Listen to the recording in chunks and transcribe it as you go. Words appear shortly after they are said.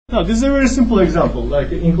Now, this is a very simple example,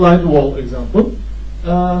 like an inclined wall example.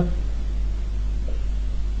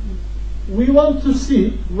 We want to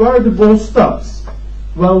see where the ball stops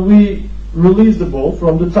when we release the ball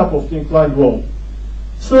from the top of the inclined wall.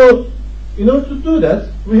 So, in order to do that,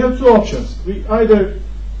 we have two options. We either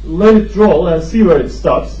let it roll and see where it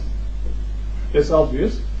stops. It's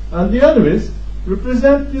obvious. And the other is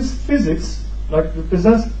represent this physics, like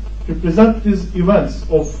represent these events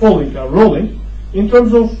of falling and rolling in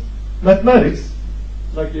terms of mathematics,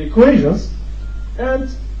 like the equations, and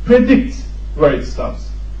predict where it stops.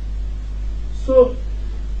 So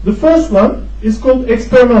the first one is called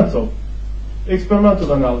experimental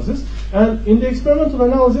analysis. And in the experimental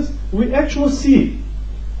analysis, we actually see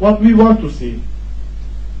what we want to see.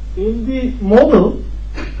 In the model,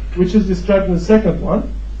 which is described in the second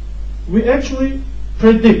one, we actually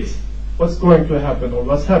predict what's going to happen or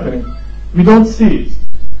what's happening. We don't see it.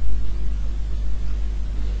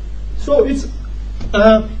 So it's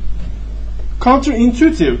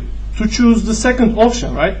counterintuitive to choose the second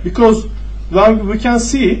option, right? Because when we can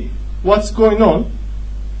see what's going on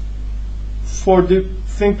for the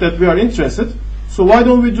thing that we are interested, so why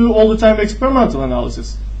don't we do all the time experimental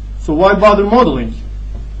analysis? So why bother modeling?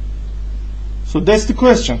 So that's the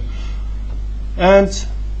question. And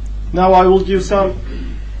now I will give some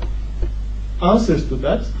answers to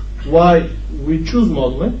that, why we choose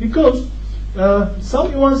modeling. Because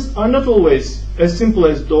some events are not always as simple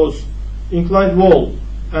as those inclined wall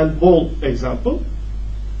and ball example.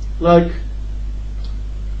 Like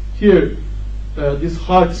here, these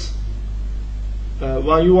hearts,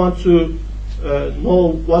 when you want to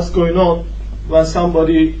know what's going on when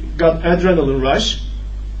somebody got adrenaline rush,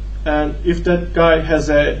 and if that guy has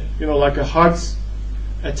a, like a heart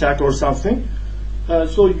attack or something,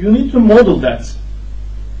 so you need to model that.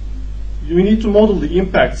 You need to model the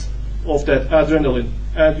impact of that adrenaline,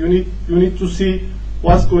 and you need to see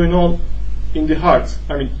what's going on in the heart.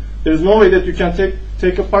 I mean, there's no way that you can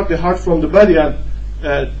take apart the heart from the body and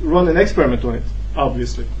run an experiment on it,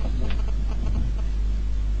 obviously.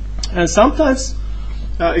 And sometimes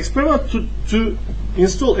to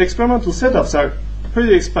install experimental setups are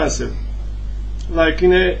pretty expensive. Like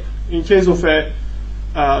in case of a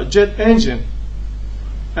jet engine,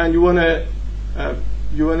 and you wanna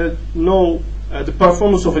know the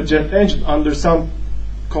performance of a jet engine under some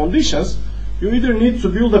conditions, you either need to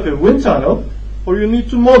build up a wind tunnel or you need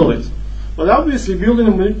to model it. But obviously, building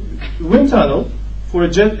a wind tunnel for a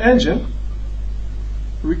jet engine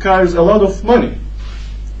requires a lot of money.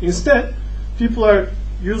 Instead, people are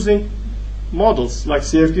using models like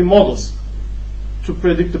CFD models to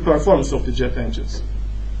predict the performance of the jet engines.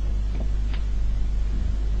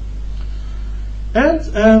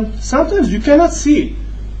 And sometimes you cannot see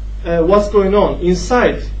what's going on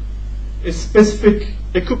inside a specific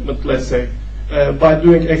equipment, let's say, by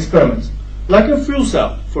doing experiments. Like a fuel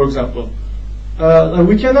cell, for example.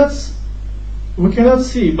 We cannot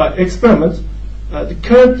see by experiment the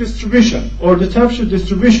current distribution or the temperature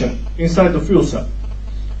distribution inside the fuel cell.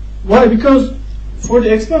 Why? Because for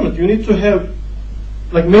the experiment, you need to have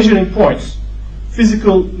like measuring points,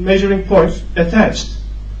 physical measuring points attached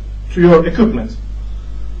to your equipment.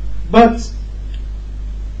 But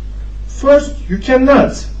first, you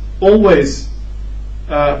cannot always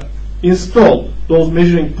install those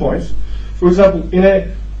measuring points. For example, in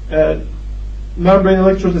a membrane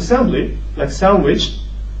electrode assembly, like sandwich,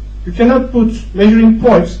 you cannot put measuring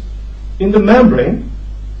points in the membrane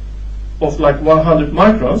of like 100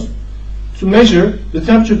 microns to measure the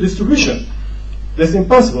temperature distribution. That's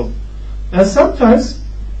impossible. And sometimes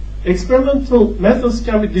experimental methods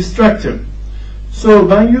can be destructive. So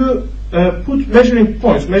when you put measuring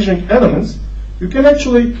points, measuring elements, you can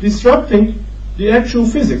actually disrupting the actual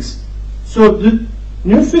physics. So the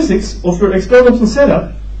new physics of your experimental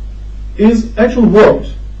setup is actually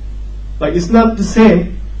warped. Like it's not the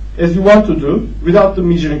same as you want to do without the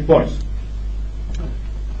measuring points.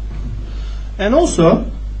 And also,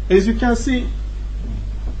 as you can see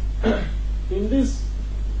in this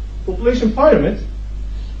population pyramid,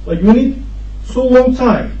 like you need so long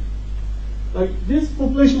time. Like this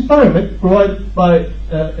population pyramid provided by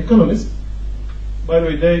economists. By the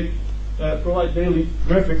way, they provide daily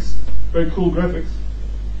graphics, very cool graphics.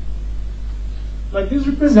 Like this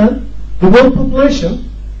represent the world population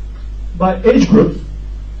by age group,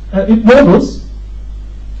 and it models,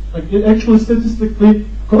 like it actually statistically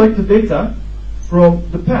collects the data from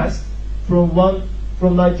the past, from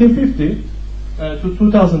 1950 to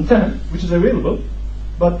 2010, which is available,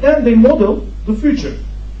 but then they model the future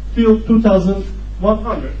till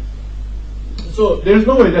 2100. So there's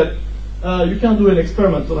no way that you can do an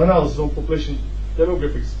experimental analysis on population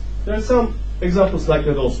demographics There are some examples like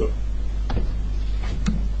that also.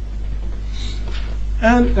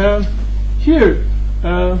 And here,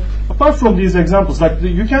 apart from these examples, like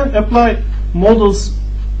you can apply models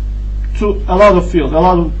to a lot of fields,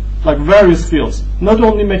 like various fields, not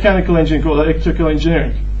only mechanical engineering or electrical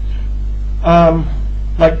engineering.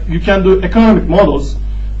 Like you can do economic models.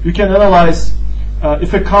 You can analyze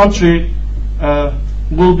if a country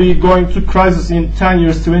will be going to crisis in 10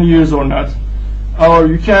 years, 20 years or not. Or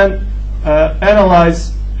you can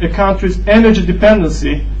analyze a country's energy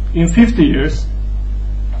dependency in 50 years.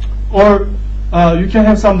 Or you can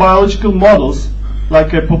have some biological models,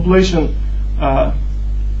 like a population,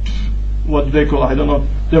 what do they call, I don't know,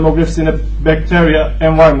 demographics in a bacteria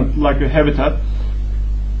environment, like a habitat.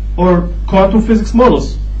 Or quantum physics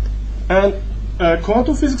models. And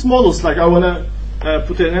quantum physics models, like I want to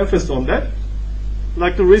put an emphasis on that.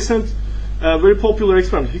 Like the recent very popular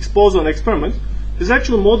experiment, Higgs boson experiment, is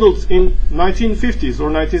actually modeled in 1950s or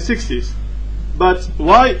 1960s. But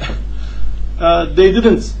why they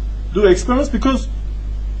didn't do experiments? Because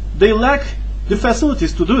they lack the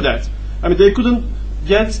facilities to do that. I mean, they couldn't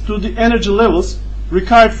get to the energy levels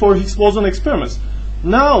required for Higgs boson experiments.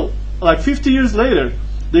 Now, like 50 years later,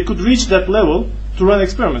 they could reach that level to run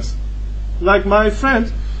experiments. Like my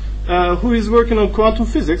friend who is working on quantum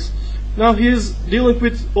physics, now he is dealing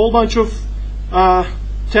with a whole bunch of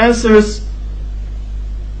tensors,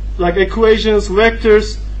 like equations,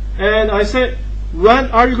 vectors, and I say,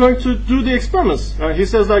 when are you going to do the experiments? He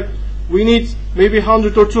says, like, we need maybe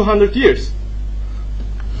 100 or 200 years.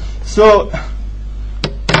 So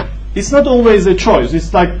it's not always a choice.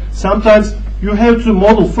 It's like sometimes you have to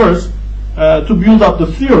model first to build up the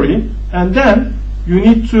theory, and then you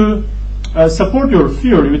need to support your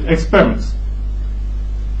theory with experiments.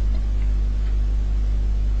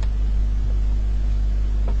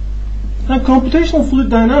 Now, computational fluid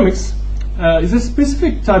dynamics is a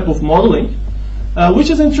specific type of modeling which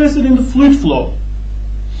is interested in the fluid flow,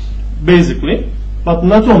 basically, but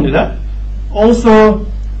not only that, also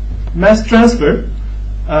mass transfer,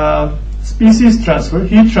 species transfer,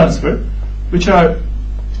 heat transfer, which are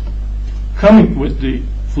coming with the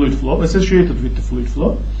fluid flow, associated with the fluid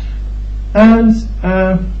flow, and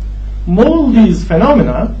model these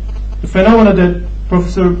phenomena, the phenomena that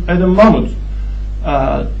Professor Adam Mahmoud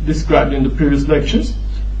described in the previous lectures,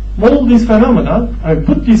 model these phenomena, and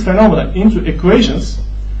put these phenomena into equations,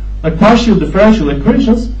 like partial differential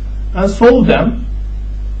equations, and solve them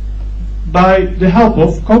by the help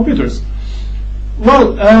of computers.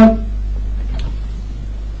 Well,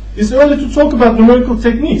 it's early to talk about numerical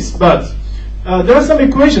techniques, but there are some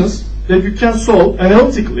equations that you can solve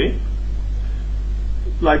analytically,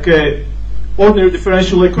 like a ordinary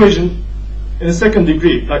differential equation in a second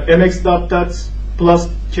degree, like mx dot plus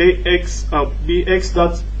kx, bx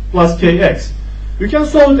dot plus kx. You can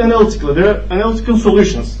solve it analytically. There are analytical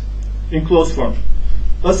solutions in closed form.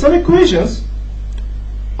 But some equations,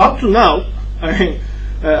 up to now, I mean,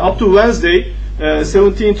 up to Wednesday,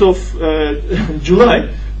 17th of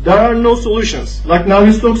July, there are no solutions, like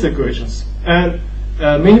Navier-Stokes equations and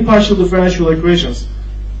many partial differential equations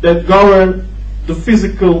that govern the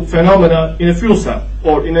physical phenomena in a fuel cell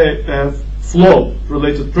or in a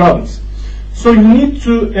flow-related problems. So you need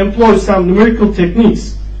to employ some numerical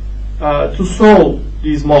techniques to solve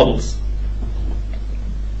these models.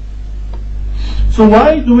 So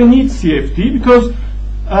why do we need CFD? Because,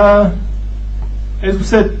 as we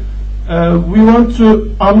said, we want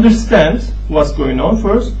to understand what's going on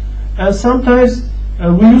first, and sometimes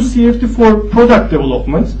we use CFD for product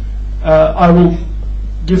development. I will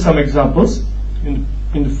give some examples in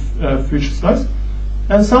the future slides,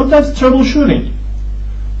 and sometimes troubleshooting.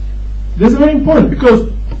 This is very important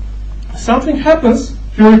because something happens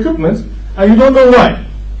to your equipment and you don't know why.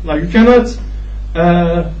 Like you cannot,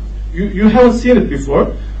 you haven't seen it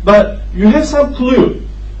before, but you have some clue.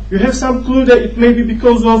 You have some clue that it may be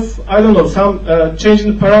because of, I don't know, some change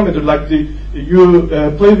in the parameter, like you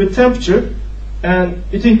play with temperature and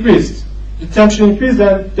it increased. The temperature increased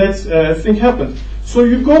and that thing happened. So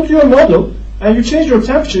you go to your model and you change your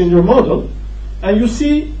temperature in your model and you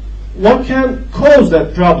see what can cause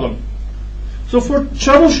that problem. So for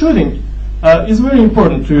troubleshooting, it's very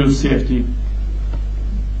important to use CFD.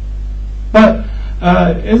 But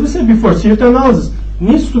as we said before, CFD analysis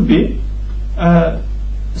needs to be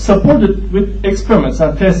supported with experiments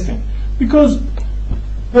and testing. Because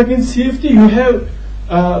like in CFD, you have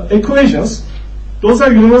equations. Those are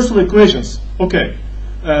universal equations. Okay,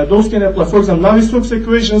 those can apply. For example, Navier-Stokes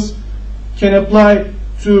equations can apply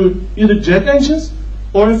to either jet engines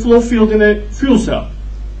or a flow field in a fuel cell.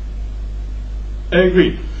 I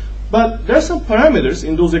agree. But there are some parameters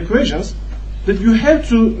in those equations that you have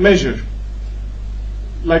to measure,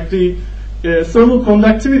 like the thermal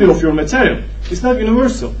conductivity of your material. It's not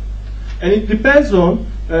universal, and it depends on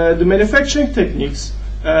the manufacturing techniques,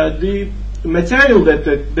 the material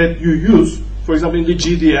that you use, for example, in the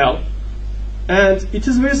GDL, and it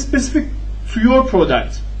is very specific to your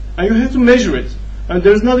product, and you have to measure it. And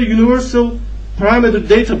there's not a universal parameter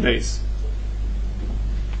database.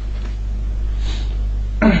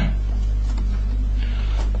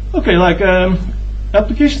 Okay, like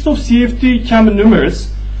applications of CFD can be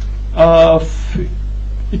numerous.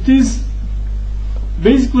 It is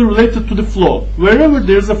basically related to the flow. Wherever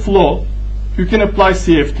there's a flow, you can apply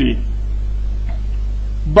CFD.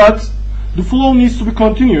 But the flow needs to be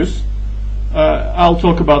continuous. I'll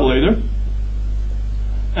talk about later.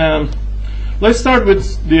 Let's start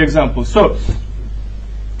with the example. So,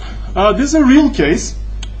 this is a real case.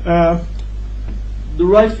 The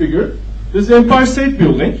right figure. This is the Empire State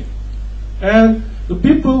Building. And the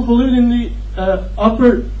people who live in the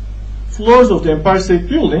upper floors of the Empire State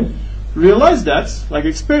Building realized that, like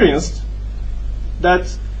experienced, that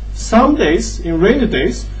some days, in rainy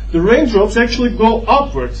days, the raindrops actually go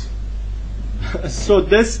upwards. So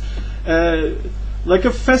that's like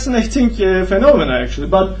a fascinating phenomenon, actually.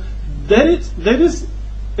 But that is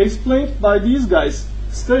explained by these guys'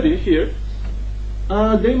 study here.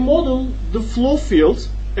 They model the flow field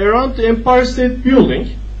around the Empire State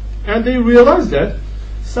Building, and they realize that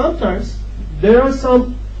sometimes there are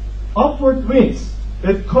some upward winds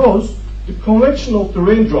that cause the convection of the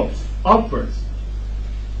raindrops upwards.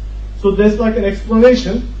 So that's like an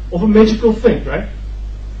explanation of a magical thing, right?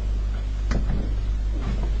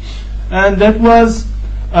 And that was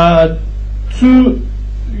two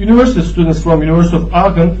university students from University of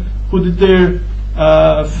Aachen who did their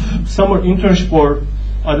summer internship, or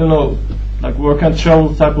I don't know, like work and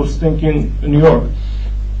travel type of thing in New York.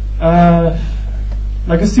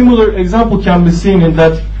 Like a similar example can be seen in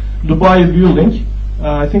that Dubai building.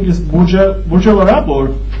 I think it's Burj Al Arab or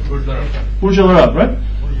Burj Al Arab, right?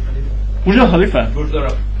 Burj Al Khalifa. Burj Al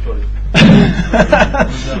Arab, sorry.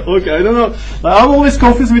 Okay, I don't know. I'm always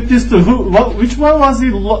confused with this two. Which one was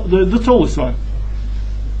the tallest one?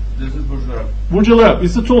 This is Burj Al Arab. Burj Al Arab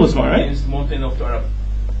is the tallest one, right? It's mountain of the Arab.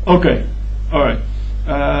 Okay, all right.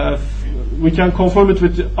 We can confirm it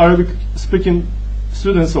with the Arabic-speaking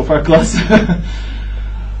students of our class.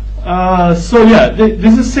 So yeah,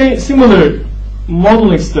 this is a similar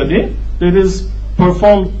modeling study that is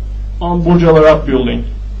performed on Burj Al Arab building,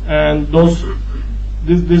 and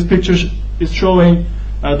this picture is showing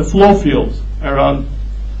the flow field around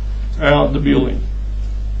the building.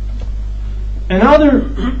 Another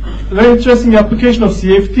very interesting application of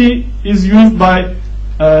CFD is used by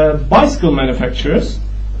bicycle manufacturers,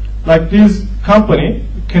 like this company,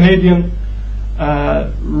 Canadian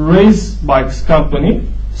race bikes company,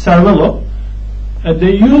 Cervelo.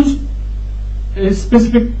 They use a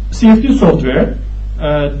specific CFD software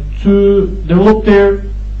to develop their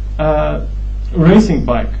racing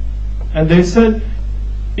bike, and they said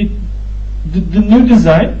the new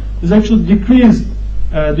design is actually decreased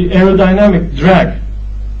the aerodynamic drag.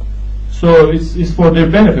 So it's for their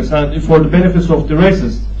benefits and for the benefits of the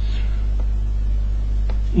races.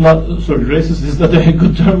 Races is not a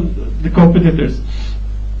good term, the competitors.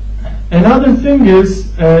 Another thing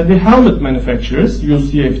is the helmet manufacturers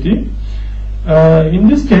use CFD. In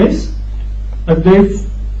this case,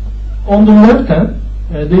 on the left hand,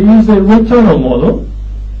 they use a wind tunnel model,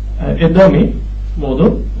 a dummy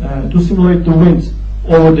model, to simulate the wind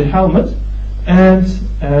over the helmet. And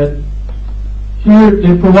here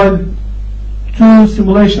they provide two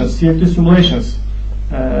simulations, CFD simulations,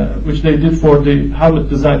 which they did for the helmet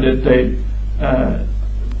design that they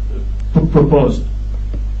proposed.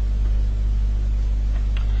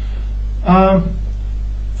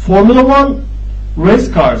 Formula One race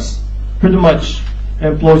cars pretty much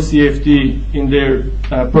employ CFD in their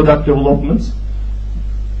product developments.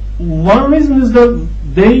 One reason is that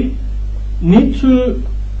they need to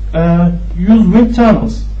use wind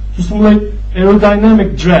tunnels to simulate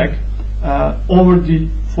aerodynamic drag over the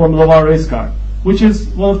Formula One race car, which is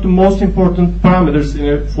one of the most important parameters in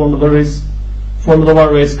a Formula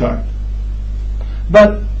One race car.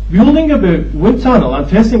 But building a wind tunnel and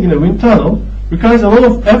testing in a wind tunnel requires a lot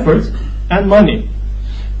of effort and money.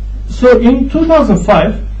 So in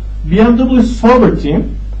 2005, BMW's Sauber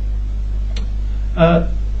team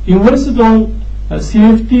invested on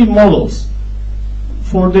CFD models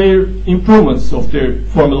for their improvements of their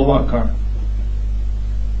Formula One car.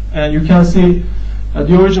 And you can see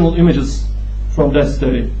the original images from that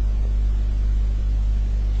study.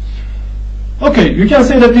 Okay, you can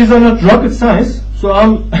say that these are not rocket science, so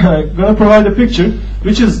I'm going to provide a picture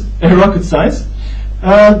which is a rocket science.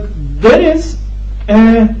 There is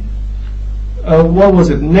a, what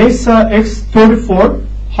was it, NASA X-34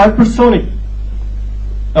 hypersonic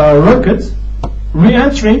rocket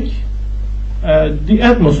re-entering the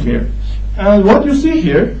atmosphere. And what you see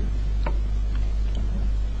here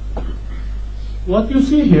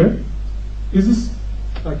is this.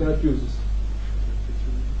 I cannot use this.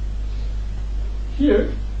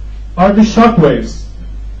 Here are the shock waves.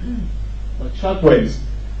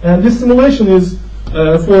 And this simulation is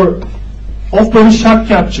for off-body shock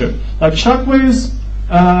capture. Like shock waves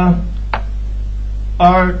are,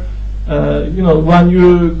 when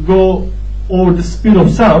you go over the speed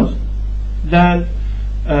of sound, then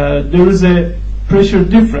there is a pressure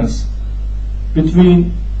difference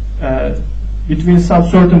between some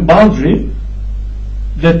certain boundary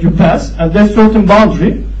that you pass, and that certain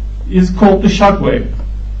boundary is called the shock wave.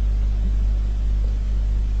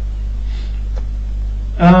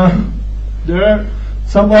 There are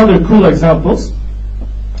some other cool examples.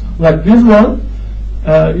 Like this one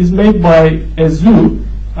is made by a zoo,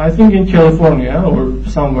 I think in California or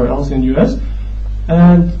somewhere else in US.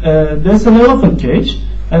 And there's an elephant cage,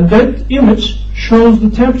 and that image shows the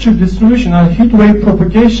temperature distribution and heat wave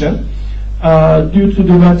propagation due to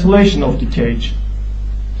the ventilation of the cage.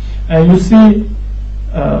 And you see,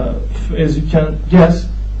 as you can guess,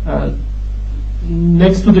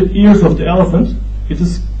 next to the ears of the elephant, it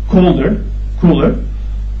is cooler,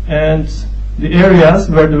 and the areas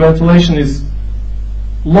where the ventilation is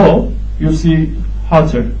low, you see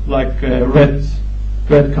hotter, like red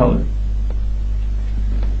color.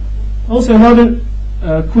 Also another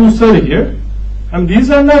cool study here, and these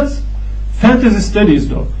are not fantasy studies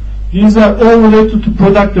though. These are all related to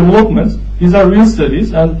product development. These are real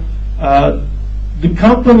studies, and the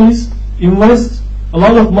companies invest a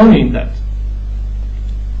lot of money in that.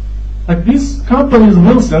 Like this company is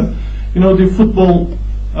Wilson, the football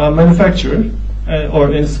manufacturer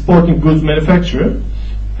or a sporting goods manufacturer.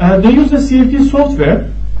 They use the CFD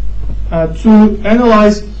software to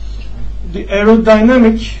analyze the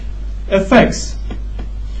aerodynamic effects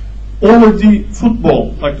over the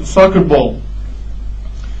football, like the soccer ball.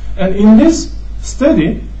 And in this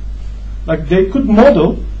study, like they could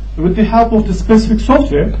model, with the help of the specific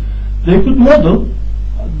software, they could model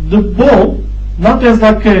the ball not as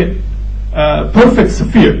like a perfect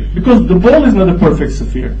sphere, because the ball is not a perfect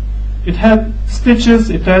sphere. It had stitches,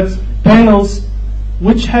 it had panels,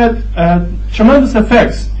 which had tremendous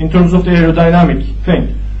effects in terms of the aerodynamic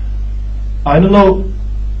thing. I don't know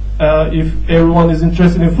if everyone is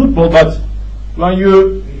interested in football, but when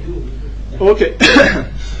you... Okay,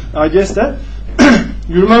 I guess that.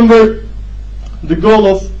 You remember the goal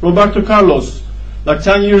of Roberto Carlos, like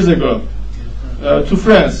 10 years ago, to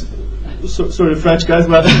France. Sorry, French guys,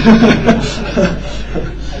 but...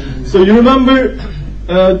 So you remember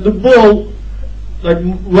the ball, like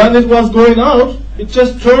when it was going out, it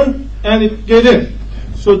just turned and it get in.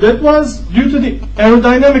 So that was due to the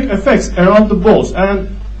aerodynamic effects around the balls, and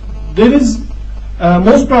that is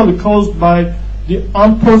most probably caused by the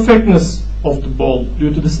imperfectness of the ball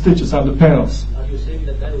due to the stitches and the panels. Are you saying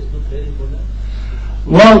that guy was not ready for that?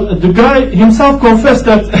 Well, the guy himself confessed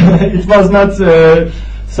that it was not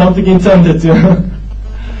something intended.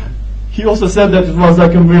 He also said that it was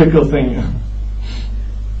like a miracle thing.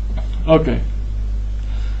 Okay.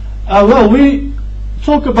 Well, we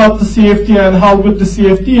talk about the CFD and how good the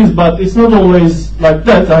CFD is, but it's not always like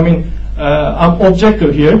that. I mean, I'm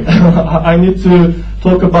objective here. I need to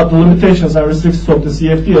talk about the limitations and restrictions of the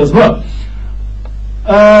CFD as well.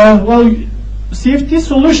 Well, CFD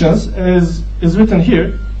solutions, as is written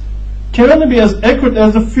here, can only be as accurate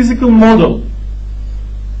as the physical model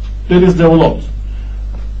that is developed.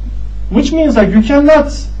 Which means that you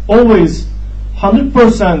cannot always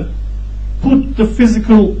 100% put the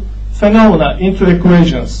physical phenomena into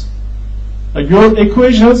equations. Like your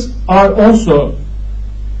equations are also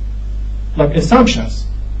like assumptions.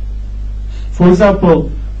 For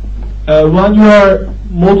example, when you are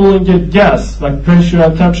modeling a gas, like pressure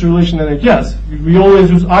and temperature relation in a gas, we always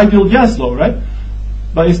use ideal gas law, right?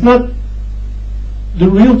 But it's not the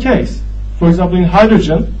real case. For example, in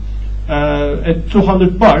hydrogen, at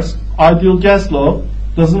 200 bars, ideal gas law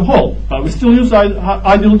doesn't hold, but we still use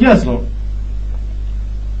ideal gas law.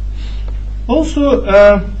 Also,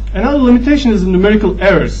 another limitation is the numerical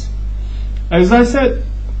errors. As I said,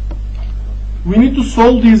 we need to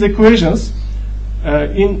solve these equations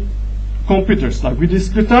in computers. Like we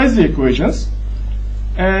discretize the equations,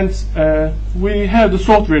 and we have the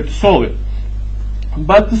software to solve it.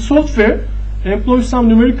 But the software employs some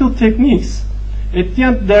numerical techniques at the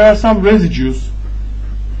end there are some residues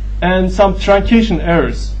and some truncation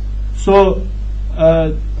errors. So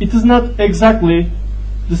it is not exactly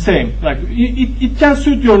the same. Like it can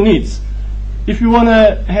suit your needs. If you want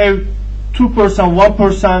to have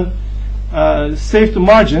 2%, 1% safety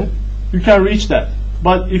margin, you can reach that.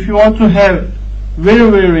 But if you want to have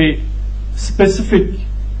very, very specific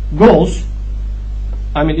goals,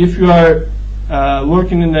 I mean, if you are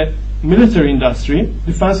working in the military industry,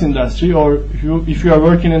 defense industry, or if you are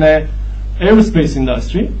working in a aerospace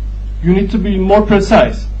industry, you need to be more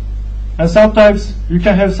precise. And sometimes you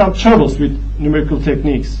can have some troubles with numerical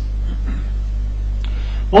techniques.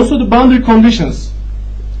 Also the boundary conditions.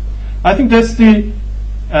 I think that's the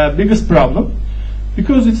biggest problem,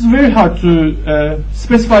 because it's very hard to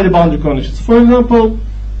specify the boundary conditions. For example,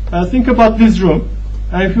 think about this room,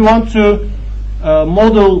 and if you want to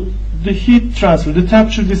model the heat transfer, the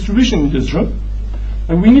temperature distribution in this room,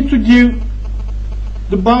 and we need to give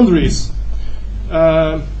the boundaries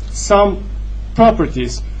some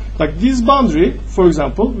properties. Like this boundary, for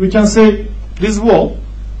example, we can say this wall,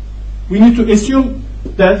 we need to assume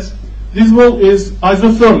that this wall is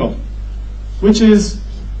isothermal, which is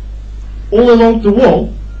all along the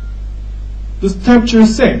wall, the temperature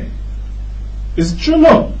is same. Is it true?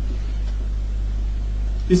 No.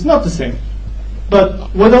 It's not the same.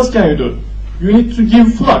 But what else can you do? You need to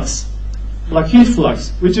give flux, like heat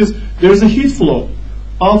flux, which is there is a heat flow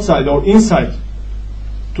outside or inside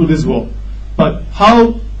to this wall. But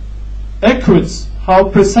how accurate, how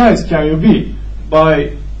precise can you be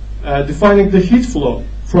by defining the heat flow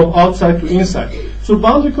from outside to inside? So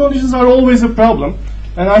boundary conditions are always a problem,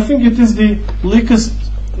 and I think it is the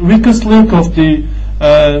weakest link of the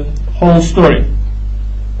whole story.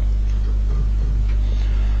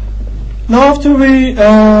 Now, after we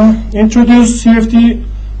introduce CFD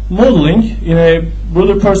modeling in a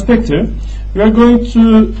broader perspective, we are going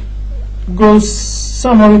to go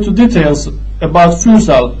somehow into details about fuel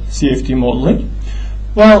cell CFD modeling.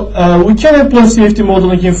 Well, we can employ CFD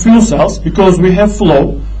modeling in fuel cells because we have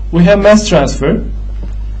flow, we have mass transfer.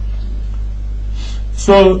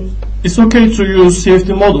 So it's okay to use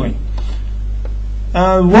CFD modeling.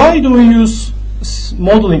 Why do we use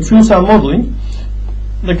modeling, fuel cell modeling?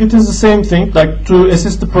 Like it is the same thing, like to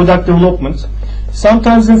assist the product development.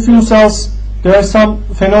 Sometimes in fuel cells there are some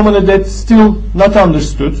phenomena that's still not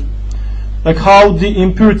understood, like how the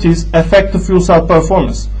impurities affect the fuel cell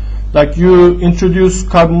performance. Like you introduce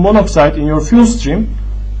carbon monoxide in your fuel stream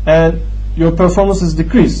and your performance is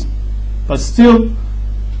decreased. But still,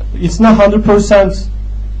 it's not 100%,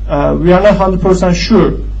 we are not 100%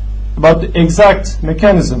 sure about the exact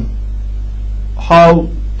mechanism, how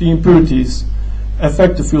the impurities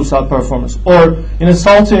affect the fuel cell performance. Or in a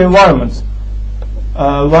salty environment,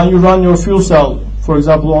 when you run your fuel cell, for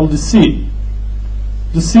example, on the sea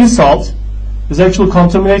salt is actually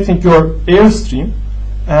contaminating your airstream,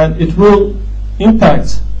 and it will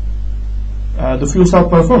impact the fuel cell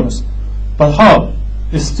performance. But how?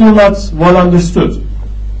 It's still not well understood.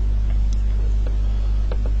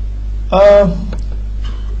 For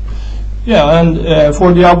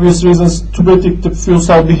the obvious reasons, to predict the fuel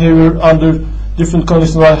cell behavior under different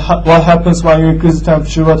conditions, what happens when you increase the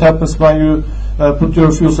temperature, what happens when you put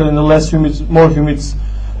your fuel cell in a less humid, more humid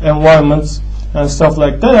environment, and stuff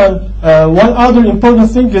like that. And one other important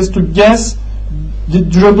thing is to guess the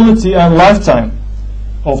durability and lifetime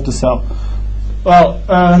of the cell. Well,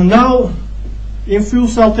 now in fuel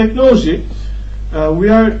cell technology, we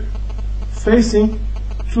are facing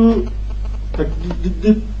the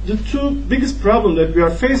two biggest problems that we are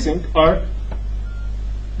facing are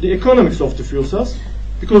the economics of the fuel cells,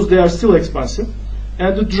 because they are still expensive,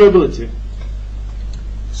 and the durability.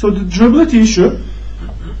 So the durability issue,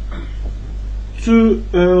 to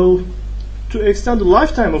extend the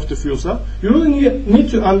lifetime of the fuel cell, you really need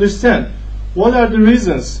to understand what are the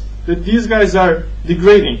reasons that these guys are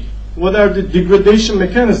degrading, what are the degradation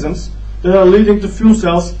mechanisms that are leading the fuel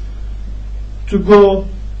cells to go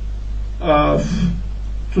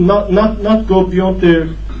to not go beyond their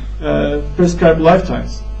prescribed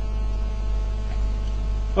lifetimes.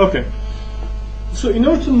 Okay, so in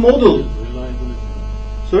order to model,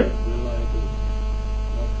 sorry?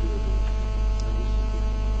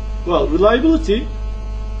 Well, reliability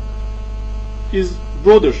is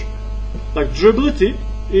broader. Like durability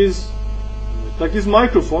is like this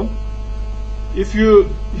microphone. If you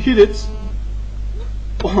hit it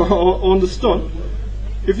on the stone,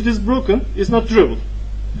 if it is broken, it's not durable.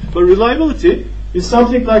 But reliability is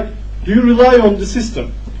something like, do you rely on the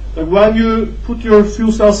system? Like when you put your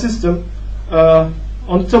fuel cell system on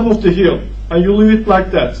the top of the hill and you leave it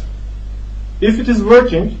like that, if it is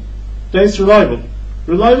working, then it's reliable.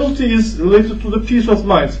 Reliability is related to the peace of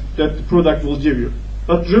mind that the product will give you.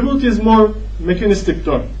 But durability is more mechanistic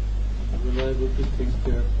term. Reliability takes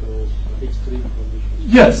care of those extreme conditions.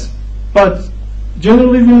 Yes, but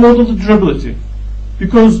generally we model the durability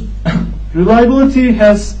because reliability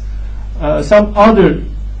has some other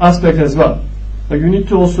aspect as well. Like you need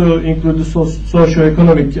to also include the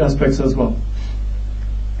socio-economic aspects as well.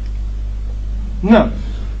 Now,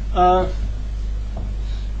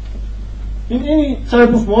 in any type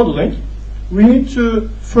of modeling, we need to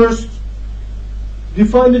first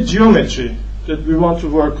define the geometry that we want to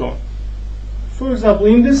work on. For example,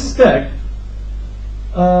 in this stack,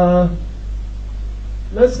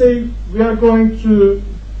 let's say we are going to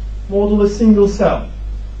model a single cell.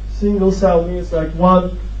 Single cell means like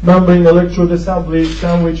one membrane electrode assembly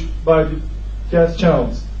sandwiched by the gas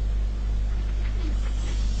channels.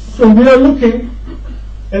 So we are looking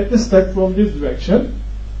at the stack from this direction,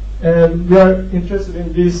 and we are interested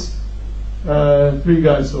in these three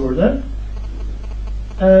guys over there.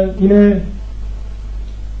 And in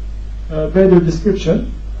a better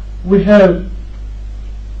description, we have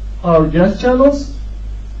our gas channels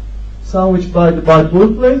sandwiched by the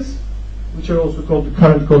bipolar plates, which are also called the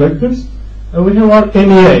current collectors, and we have our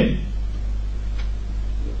MEA.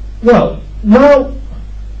 Well, now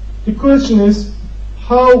the question is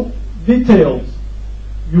how detailed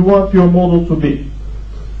you want your model to be.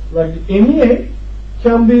 Like the MEA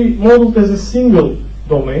can be modeled as a single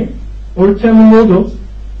domain, or it can be modeled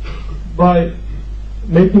by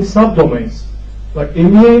making subdomains. Like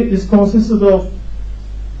MEA is consisted of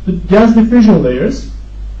the gas diffusion layers,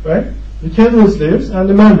 right? The catalyst layers and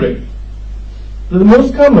the membrane. The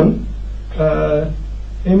most common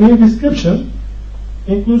MEA description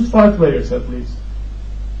includes 5 layers at least.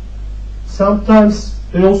 Sometimes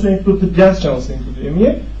they also include the gas channels into the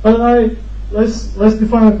MEA, but let's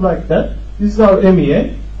define it like that. This is our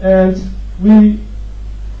MEA, and we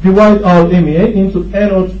divide our MEA into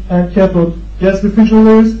anode and cathode gas diffusion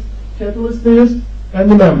layers, catalyst layers,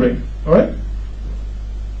 and the membrane. All right.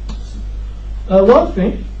 One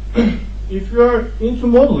thing, if you are into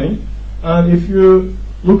modeling, and if you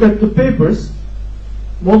look at the papers,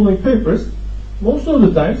 modeling papers, most of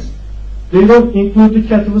the times they don't include the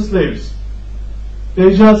catalyst layers.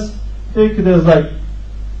 They just take it as like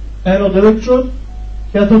anode electrode,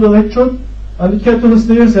 cathode electrode, and the catalyst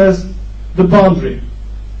layers as the boundary.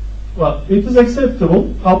 Well, it is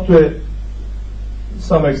acceptable up to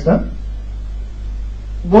some extent.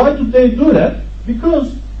 Why do they do that?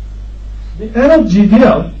 Because the anode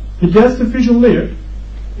GDL, the gas diffusion layer,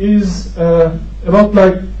 is about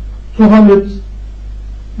like 200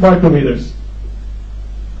 micrometers.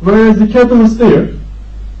 Whereas the catalyst layer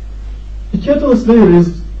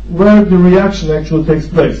is where the reaction actually takes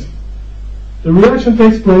place. The reaction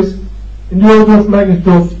takes place in the order of magnitude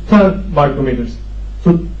of 10 micrometers.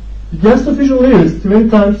 So the gas diffusion layer is 20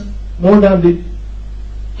 times more than the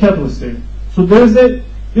catalyst layer. So there is a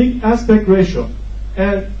big aspect ratio.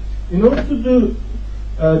 And in order to do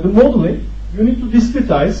the modeling, you need to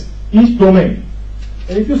discretize each domain.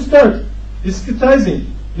 And if you start discretizing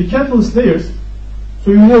the catalyst layers,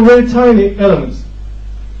 so you have very tiny elements.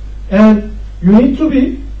 And you need to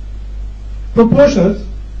be proportionate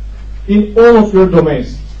in all of your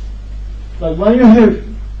domains. Like when you have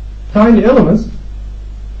tiny elements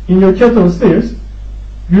in your catalyst layers,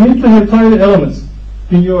 you need to have tiny elements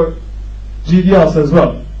in your GDLs as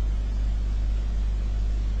well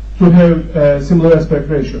to have a similar aspect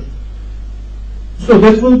ratio. So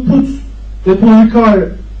that will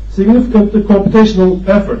require significant computational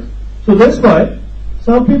effort. So that's why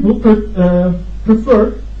some people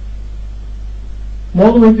prefer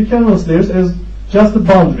modeling the catalyst layers as just the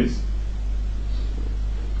boundaries.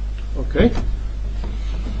 Okay.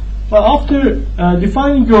 But after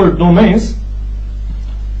defining your domains,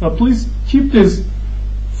 please keep this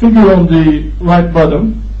figure on the right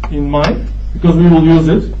bottom in mind, because we will use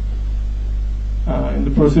it in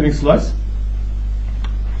the preceding slides.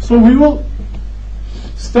 So we will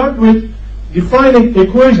start with defining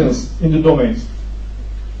equations in the domains.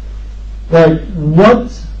 Like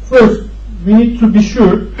first we need to be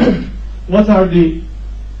sure what are the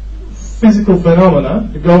physical phenomena,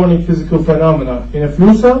 the governing physical phenomena in a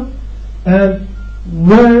fuel cell, and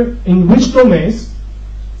in which domains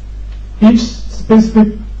each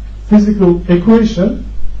specific physical equation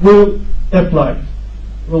will be applied.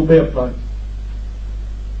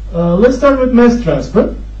 Let's start with mass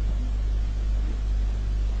transfer.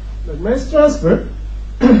 The mass transfer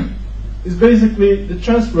is basically the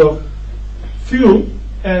transfer of fuel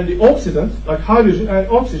and the oxidant, like hydrogen and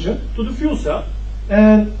oxygen, to the fuel cell,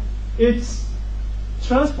 and its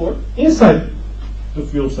transport inside the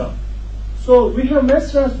fuel cell. So we have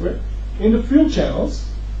mass transfer in the fuel channels,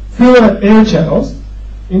 fuel and air channels,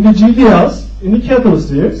 in the GDLs, in the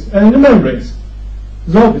catalyst layers, and in the membranes.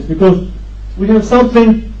 It's obvious because we have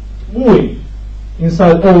something moving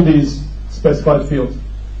inside all these specified fields.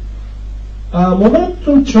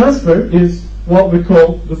 Momentum transfer is what we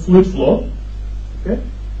call the fluid flow. Okay?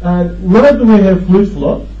 And where do we have fluid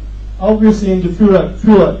flow? Obviously in the fuel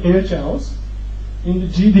and air channels, in the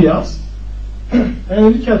GDLs, and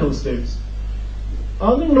in the catalyst layers.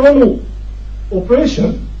 Under normal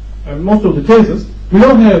operation, and most of the cases, we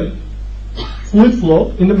don't have fluid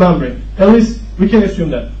flow in the membrane. At least we can assume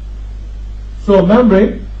that. So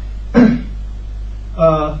membrane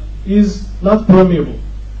is not permeable.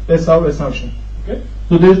 That's our assumption. Okay?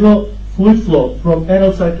 So there is no fluid flow from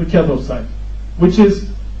anode side to cathode side, which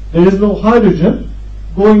is there is no hydrogen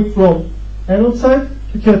going from anode side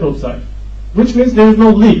to cathode side, which means there is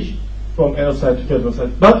no leak from anode side to cathode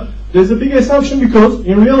side. But there's a big assumption because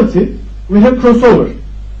in reality we have crossover,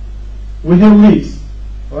 we have leaks,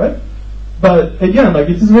 right? But again, like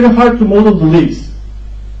it is very hard to model the leaks,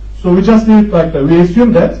 so we just leave it like that. We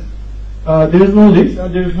assume that there is no leaks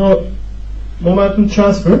and there is no momentum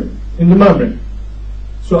transfer in the membrane.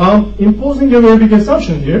 So I'm imposing a very big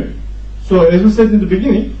assumption here. So as we said in the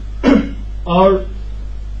beginning, our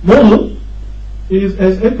model is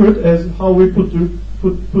as accurate as how we put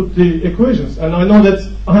the equations. And I know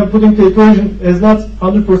that I'm putting the equation as not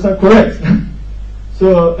 100% correct.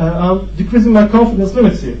 So I'm decreasing my confidence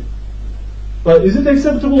limits here. But is it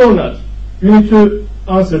acceptable or not? You need to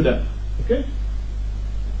answer that. Okay?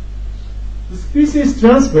 The species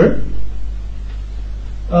transfer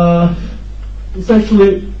is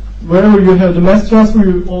actually wherever you have the mass transfer,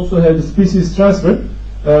 you also have the species transfer.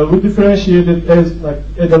 We differentiate it as like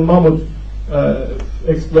Adam Mahmoud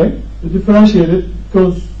explained. We differentiate it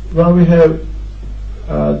because when we have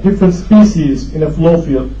different species in a flow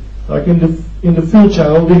field, like in the fuel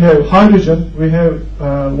channel, we have hydrogen, we have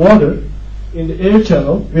water. In the air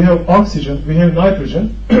channel, we have oxygen, we have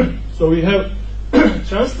nitrogen. So we have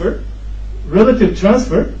transfer, relative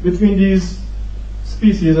transfer between these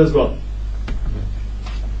species as well.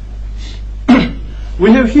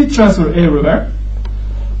 We have heat transfer everywhere.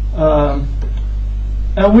 And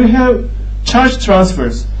we have charge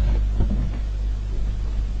transfers.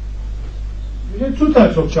 We have two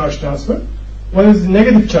types of charge transfer. One is the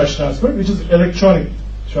negative charge transfer, which is electronic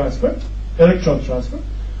transfer, electron transfer.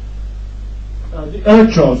 The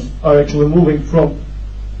electrons are actually moving from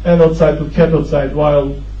anode side to cathode side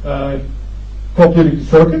while completing the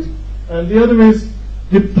circuit. And the other is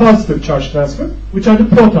the positive charge transfer, which are the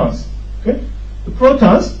protons. Okay? The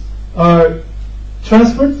protons are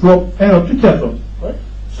transferred from anode to cathode. Right?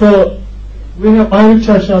 So we have ionic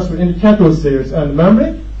charge transfer in the catalyst layers and the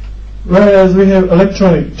membrane, whereas we have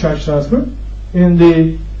electronic charge transfer in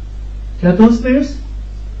the catalyst layers,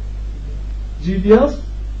 GDLs,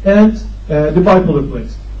 and the bipolar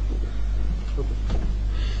plates.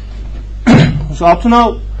 So up to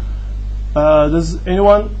now, does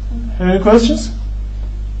anyone have any questions?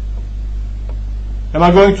 Am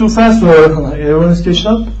I going too fast or everyone is catching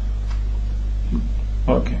up?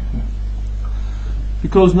 Okay.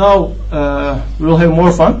 Because now we'll have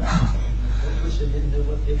more fun. No question, then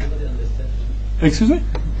everybody understand. Excuse me?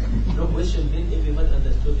 No question, then everybody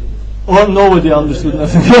understood it. Or nobody understood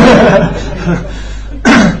nothing.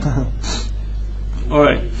 All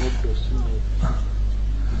right.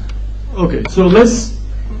 Okay, so let's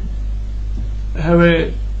have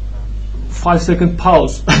a 5-second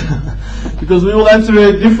pause because we will enter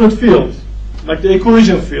a different field, like the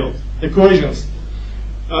equation field, equations.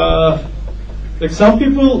 Like some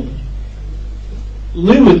people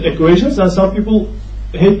live with equations and some people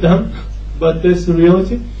hate them, but that's the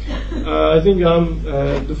reality. I think I'm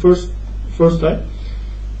the first time.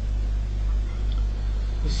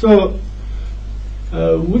 So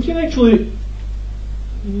we can actually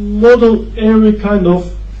model every kind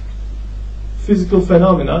of physical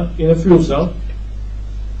phenomena in a fuel cell.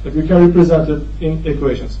 Like we can represent it in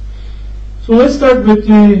equations. So let's start with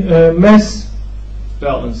the mass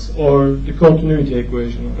balance or the continuity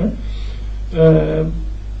equation. Okay?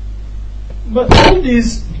 But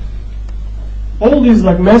all these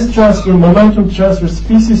like mass transfer, momentum transfer,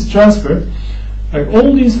 species transfer, like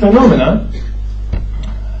all these phenomena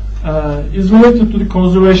is related to the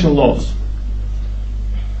conservation laws,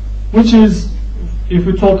 which is, if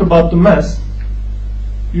we talk about the mass,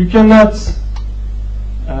 you cannot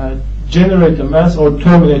generate a mass or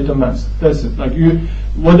terminate a mass. That's it. Like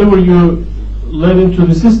whatever you let into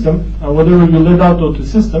the system and whatever you let out of the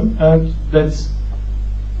system, and that's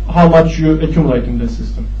how much you accumulate in the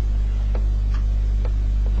system.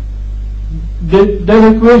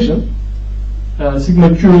 That equation,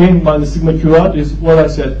 sigma q in minus sigma q out, is what I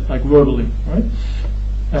said, like verbally, right?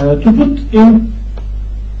 To put in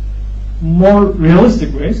more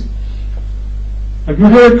realistic ways, like you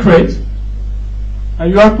have a crate,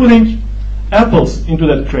 and you are putting apples into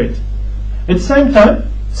that crate. At the same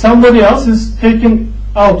time, somebody else is taking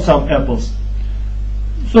out some apples.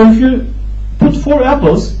 So if you put 4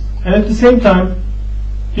 apples, and at the same time,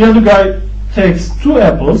 the other guy takes 2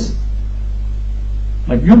 apples,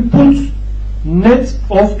 like you put net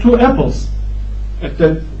of 2 apples at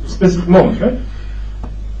that specific moment, right?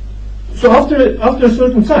 So after a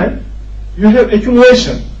certain time, you have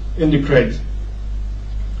accumulation in the crate.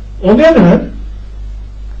 On the other hand,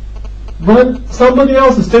 when somebody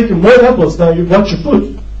else is taking more apples than what you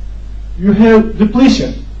put, you have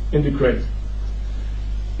depletion in the crate.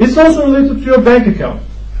 It's also related to your bank account.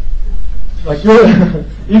 Like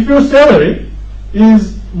if your salary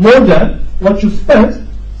is more than what you spent,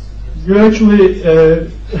 you actually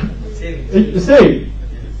save.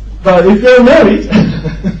 But if you're married,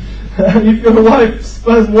 if your wife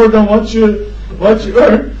spends more than what you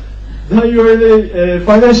earn, then you're in a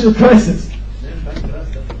financial crisis.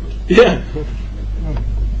 Yeah.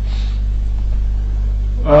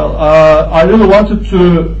 Well, I really wanted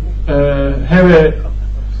to have a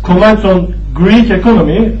comment on Greek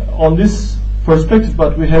economy on this perspective,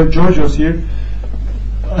 but we have Georgios here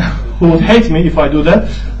who would hate me if I do that.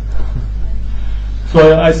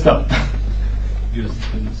 So I stopped.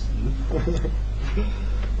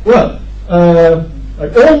 Well,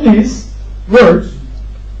 like all these words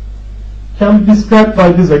can be described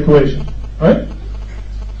by this equation, right?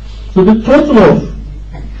 So the total of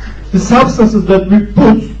the substances that we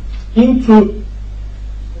put into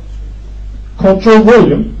control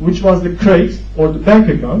volume, which was the crate or the bank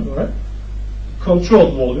account, right?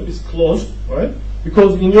 Controlled volume is closed, right?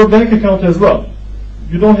 Because in your bank account as well,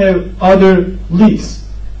 you don't have other leaks.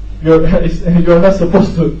 You're not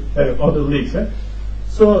supposed to have other leaks, right?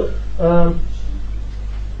 So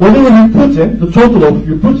whatever you put in, the total of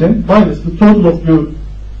you put in minus the total of you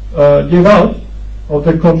give out of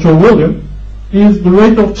the control volume is the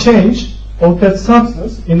rate of change of that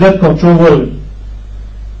substance in that control volume.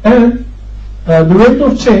 And the rate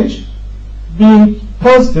of change being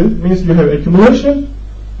positive means you have accumulation,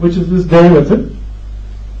 which is this derivative.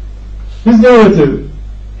 This derivative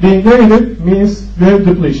being negative means you have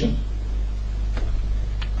depletion.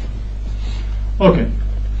 Okay.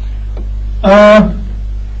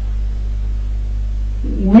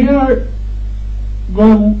 We are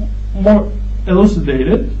going more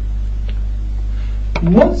elucidated.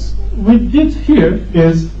 What we did here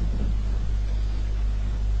is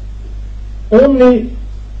only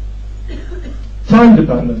time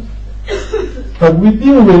dependent. But we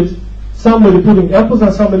deal with somebody putting apples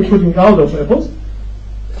and somebody putting out of apples,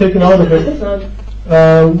 taking out of apples,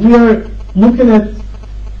 and we are looking at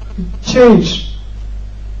change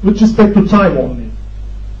with respect to time only.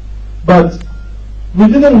 But we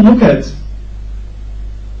didn't look at,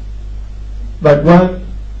 like when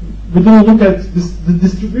we didn't look at the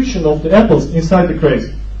distribution of the apples inside the crate.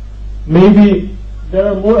 Maybe there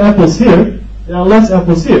are more apples here, there are less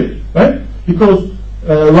apples here, right? Because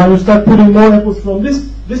when you start putting more apples from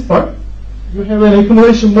this part, you have an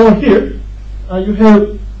accumulation more here, and you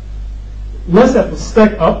have less apples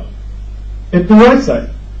stacked up at the right side.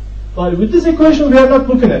 But with this equation, we are not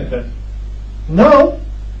looking at that. Now,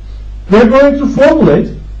 we are going to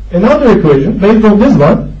formulate another equation based on this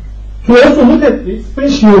one to also look at the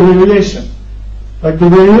spatial variation, like the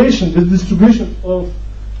variation, the distribution of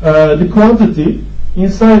the quantity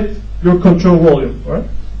inside your control volume, right?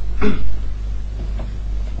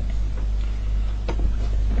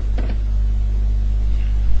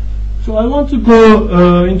 So I want to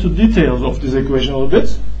go into details of this equation a little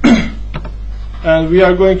bit, and we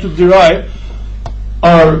are going to derive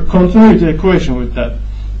our continuity equation with that.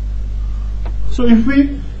 So if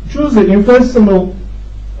we choose the infinitesimal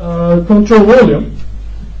control volume,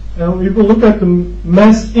 and we will look at the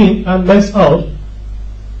mass in and mass out,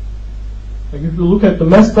 like if you look at the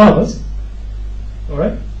mass balance, all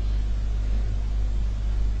right,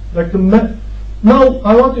 like now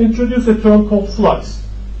I want to introduce a term called flux.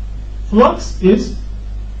 Flux is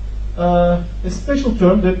a special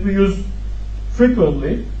term that we use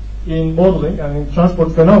frequently in modeling and in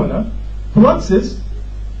transport phenomena. Flux is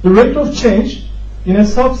the rate of change in a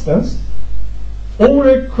substance over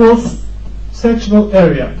a cross-sectional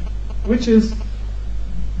area, which is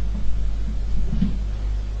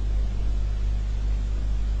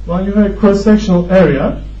when you have a cross-sectional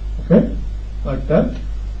area, okay, like that,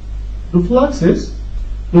 the flux is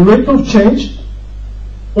the rate of change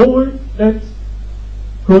over that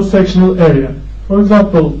cross-sectional area. For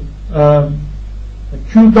example,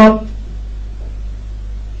 Q dot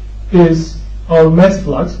is our mass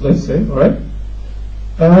flux, let's say, alright?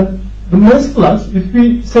 And the mass flux, if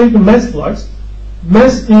we say the mass flux,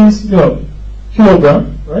 mass is,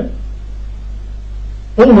 kilogram, right?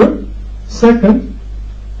 Over second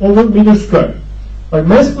over meter square. Like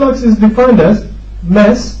mass flux is defined as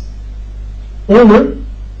mass over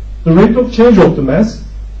the rate of change of the mass,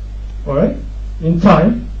 alright, in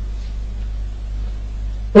time,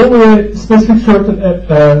 over a specific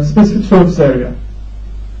specific surface area.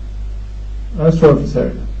 Surface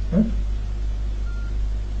area. Okay?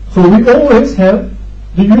 So we always have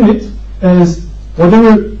the unit as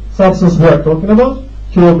whatever substance we are talking about,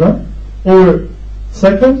 kilogram, over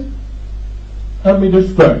second and meter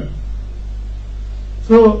square.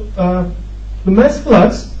 So the mass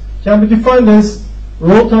flux can be defined as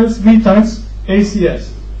rho times V times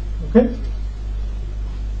ACS. Okay?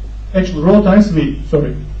 Actually, rho times V.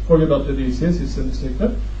 Sorry, forget about the ACS. It's a mistake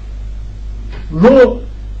there. Rho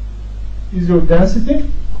is your density,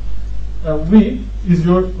 and V is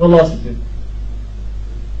your velocity.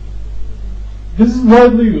 This is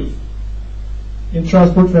widely used in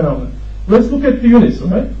transport phenomena. Let's look at the units,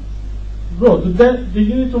 alright? Rho, the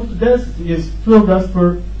unit of the density is kilograms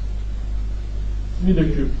per meter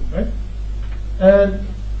cube, right? And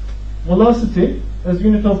velocity as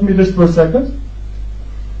unit of meters per second.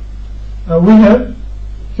 And we have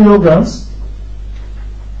kilograms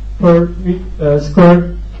per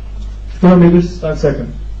square meters per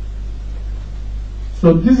second.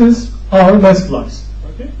 So this is our mass flux.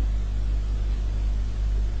 Okay?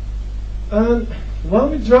 And when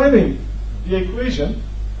we're driving the equation,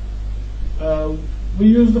 we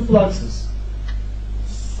use the fluxes.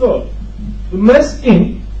 So the mass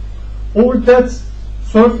in over that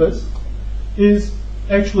surface is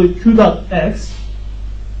actually Q dot X,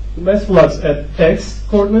 the mass flux at X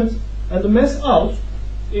coordinate, and the mass out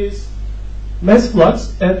is mass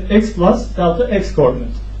flux at X plus delta X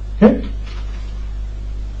coordinate. Okay?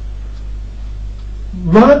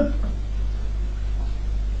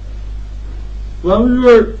 When we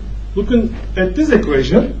were looking at this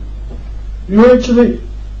equation, we were actually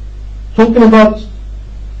talking about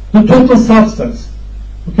the total substance,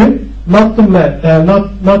 okay? Not the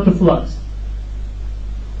not the flux.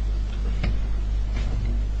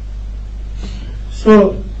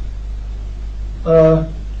 So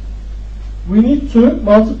we need to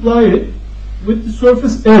multiply it with the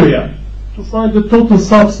surface area to find the total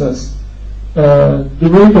substance, the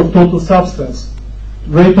rate of total substance,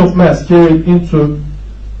 rate of mass carried into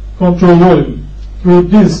control volume through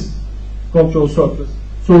this control surface.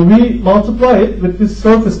 So we multiply it with this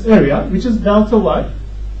surface area, which is delta y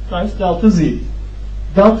times delta z.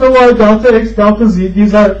 Delta y, delta x, delta z,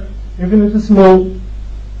 these are infinitesimal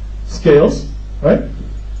scales, right?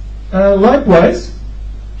 And likewise,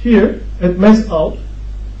 here at mass out,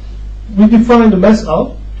 we define the mass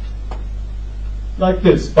out like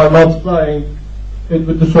this by multiplying it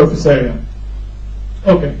with the surface area.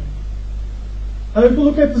 Okay. And if you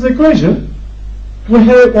look at this equation, we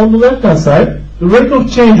have on the left hand side the rate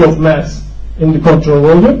of change of mass in the control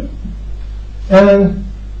volume, and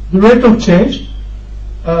the rate of change,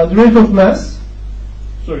 rate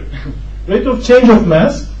of change of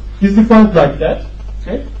mass is defined like that.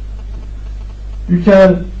 Okay. You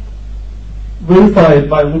can verify it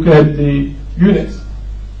by looking at the units.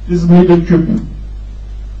 This is meter cube,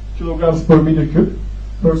 kilograms per meter cube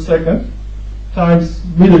per second times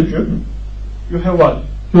meter cube. You have what?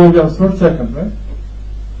 Kilograms per second, right?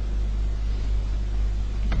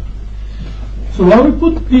 So when we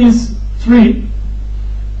put these three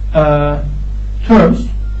terms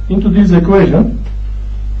into this equation,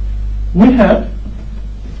 we have,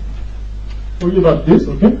 forget about this,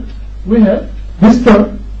 okay? We have this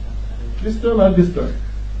term, and this term.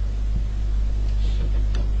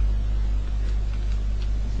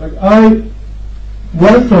 Like I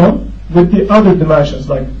went on with the other dimensions,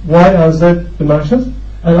 like y and z dimensions,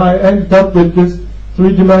 and I ended up with this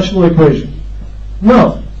three-dimensional equation.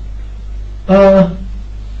 Now,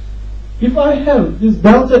 if I have this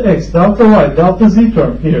delta x, delta y, delta z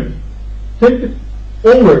term here, take it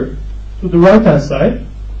over to the right-hand side,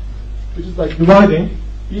 which is like dividing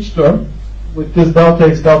each term with this delta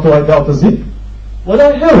x, delta y, delta z. What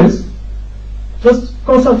I have is, just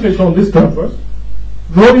concentrate on this term first,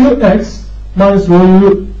 rho u x minus rho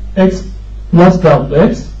u x plus delta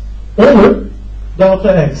x over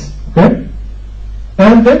delta x, okay?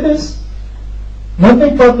 And that is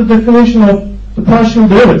nothing but the definition of the partial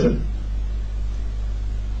derivative.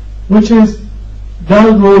 which is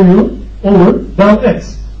del rho u over del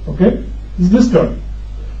x. Okay, is this term.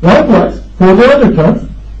 Likewise, for the other terms,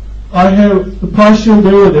 I have the partial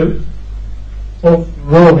derivative of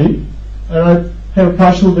rho v, and I have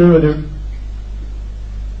partial derivative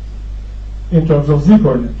in terms of z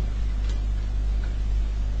coordinate.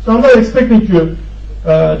 So I'm not expecting you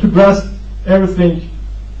to grasp everything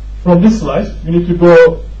from this slide. You need to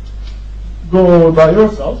go over by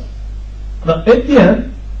yourself. Now at the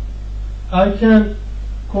end, I can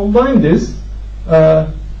combine this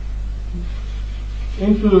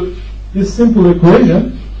into this simple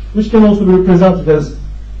equation, which can also be represented as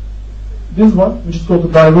this one, which is called the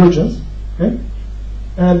divergence. Okay,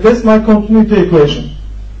 and that's my continuity equation.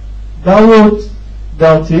 Del rho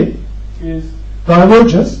del t is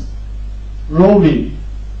divergence rho v.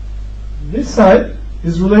 This side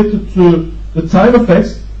is related to the time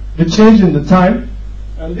effects, the change in the time,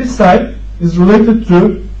 and this side is related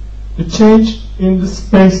to the change in the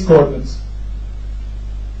space coordinates,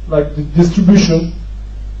 like the distribution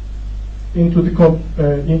into the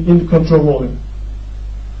in the control volume.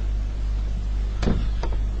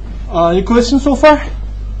 Any questions so far?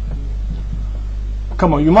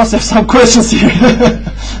 Come on, you must have some questions here.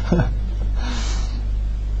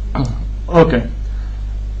 Okay.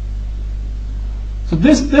 So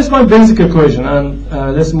that's my basic equation, and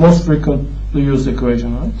that's most frequently used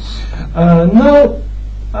equation. Right? Now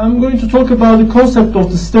I'm going to talk about the concept of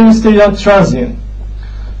the steady state and transient.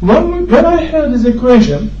 When I have this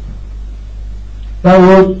equation, del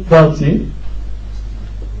rho del t,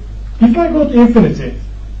 if I go to infinity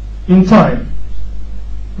in time,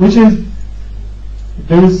 which is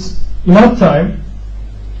there is enough time,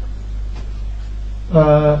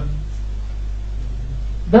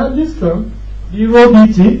 then this term d rho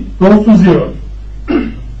dt goes to 0.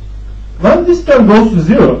 When this term goes to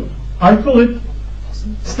 0, I call it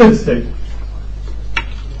steady state.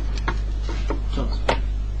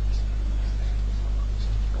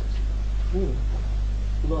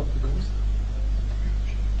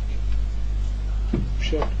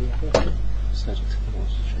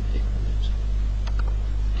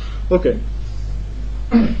 Okay.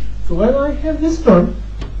 So when I have this term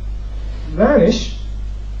vanish,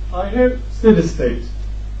 I have steady state.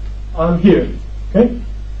 I'm here. Okay.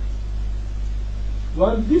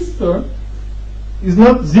 When this term is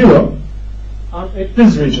not 0, I'm at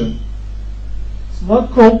this region. It's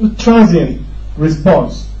what's called the transient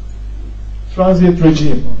response, transient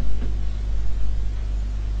regime.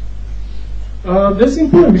 That's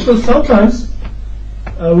important because sometimes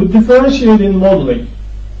we differentiate in modeling.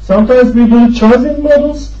 Sometimes we do the transient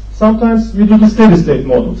models, sometimes we do the steady state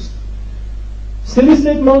models. Steady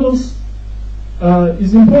state models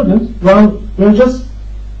is important when we're just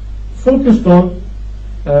focused on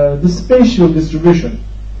the spatial distribution.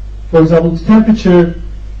 For example, the temperature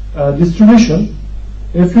distribution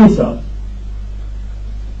in a fuel cell.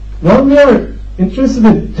 When we are interested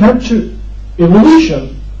in temperature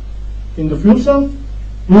evolution in the fuel cell,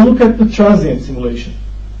 we look at the transient simulation.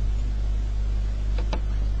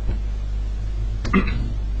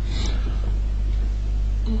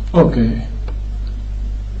 Okay.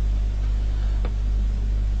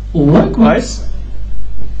 Likewise,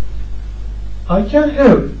 I can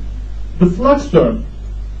have the flux term.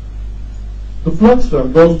 The flux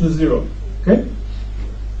term goes to 0. Okay?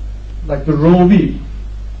 Like the rho v.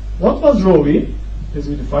 What was rho v as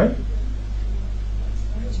we defined?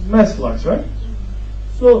 Mass flux, right?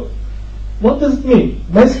 So, what does it mean?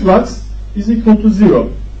 Mass flux is equal to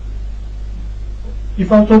 0.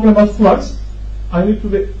 If I'm talking about flux, I need to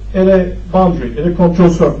be at a boundary, at a control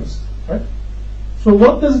surface, right? So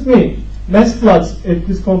what does it mean? Mass flux at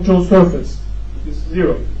this control surface is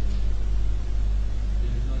 0.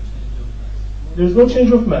 There is no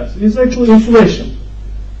change of mass. It is actually insulation.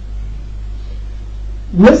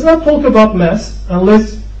 Let's not talk about mass and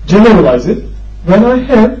let's generalize it. When I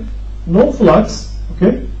have no flux,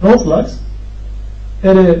 okay, no flux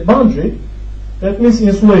at a boundary, that means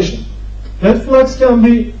insulation. That flux can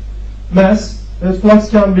be mass. That flux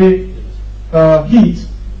can be heat.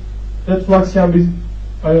 That flux can be,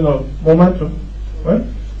 I don't know, momentum, right?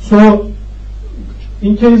 So,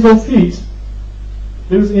 in case of heat,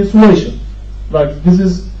 there is insulation. Like this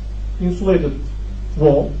is insulated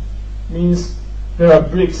wall, means there are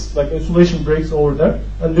bricks, like insulation bricks over there,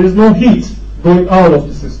 and there is no heat going out of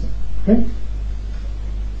the system. Okay?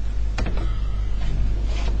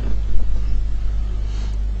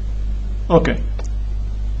 Okay.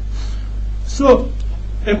 So,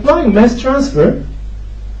 applying mass transfer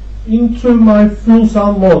into my fuel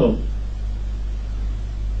cell model.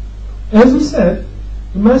 As we said,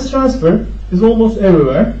 the mass transfer is almost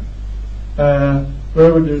everywhere.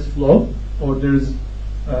 wherever there is flow or there is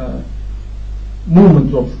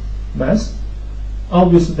movement of mass.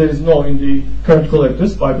 Obviously, there is no in the current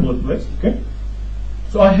collectors, bipolar plates. Okay,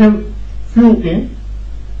 so I have fuel in,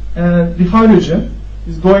 and the hydrogen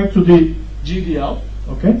is going to the GDL.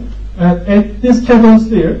 Okay, and at this catalyst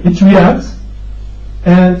there, it reacts,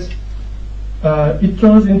 and it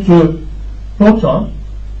turns into proton.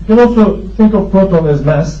 You can also think of proton as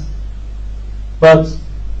mass, but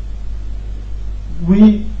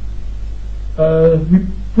we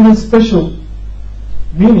put a special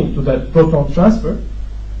meaning to that proton transfer.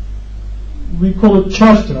 We call it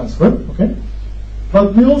charge transfer, okay?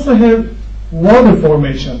 But we also have water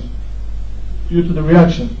formation due to the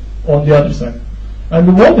reaction on the other side. And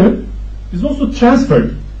the water is also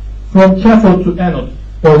transferred from cathode to anode,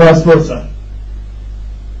 or vice versa,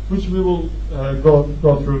 which we will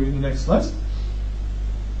go through in the next slides.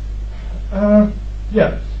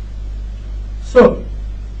 Yeah. So,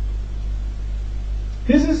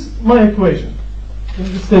 this is my equation in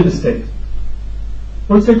the steady state.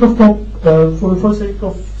 For sake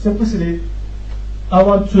of simplicity, I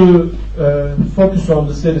want to focus on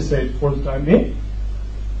the steady state for the time being.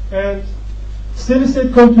 And steady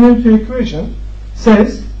state continuity equation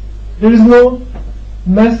says there is no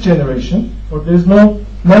mass generation or there is no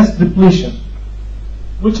mass depletion,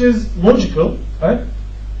 which is logical, right?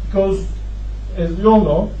 Because as we all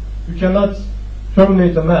know, you cannot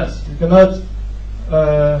terminate a mass, you cannot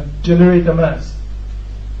generate a mass.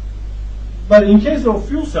 But in case of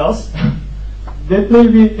fuel cells, that may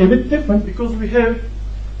be a bit different because we have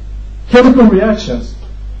chemical reactions,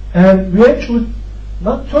 and we actually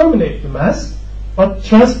not terminate the mass, but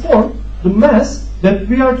transform the mass that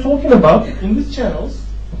we are talking about in these channels,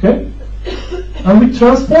 okay? And we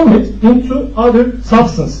transform it into other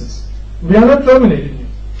substances. We are not terminating it,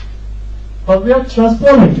 but we are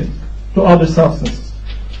transforming it to other substances.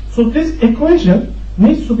 So this equation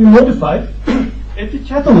needs to be modified at the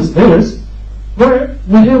catalyst layers where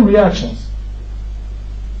we have reactions.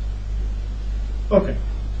 Okay.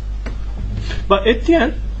 But at the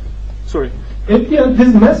end,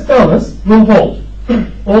 this mass balance will hold.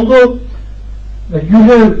 Although you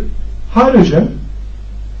have hydrogen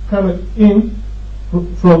coming in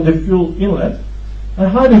from the fuel inlet,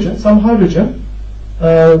 and some hydrogen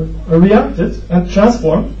reacted and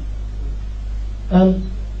transformed, and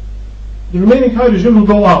the remaining hydrogen will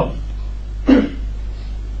go out.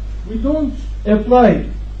 We don't apply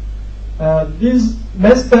this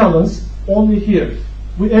mass balance only here.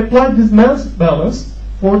 We apply this mass balance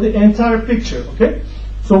for the entire picture, okay?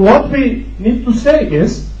 So what we need to say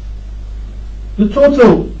is the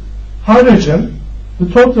total hydrogen, the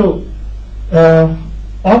total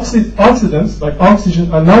oxidants like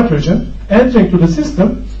oxygen and nitrogen entering to the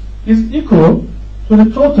system is equal to the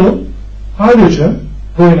total hydrogen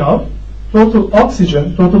going out, total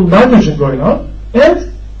oxygen, total nitrogen going out,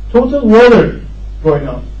 and total water going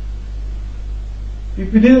out.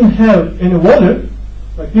 If we didn't have any water,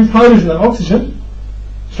 like this hydrogen and oxygen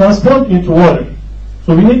transport into water.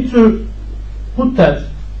 So we need to put that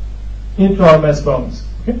into our mass balance.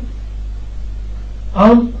 Okay?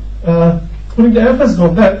 I'm putting the emphasis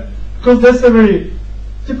on that because that's a very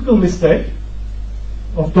typical mistake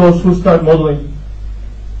of those who start modeling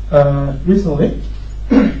recently.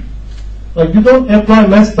 Like you don't apply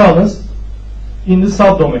mass balance in the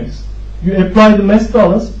subdomains. You apply the mass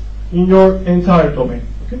balance in your entire domain.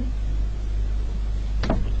 Okay?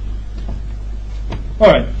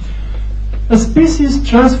 Alright. A species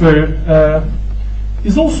transfer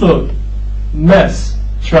is also mass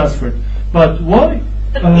transferred. But why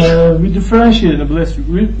we differentiate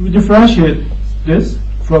this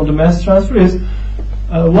from the mass transfer is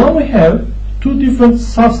when we have two different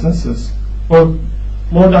substances or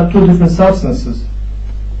more than two different substances,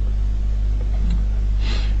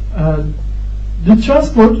 the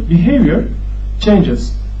transport behavior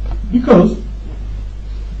changes because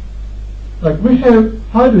like we have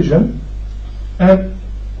hydrogen and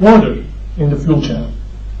water in the fuel channel.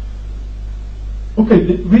 Okay,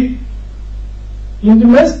 in the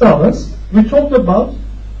mass balance we talked about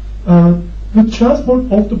the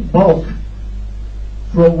transport of the bulk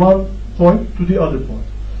from one point to the other point.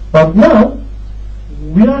 But now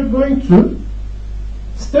we are going to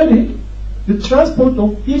study the transport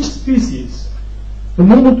of each species, the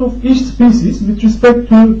movement of each species with respect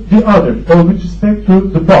to the other, or with respect to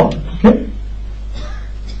the bulk. Okay?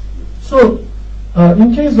 So,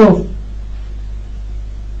 in case of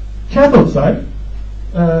cathode side,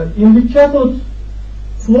 in the cathode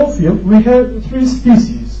flow field, we have three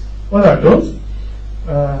species. What are those?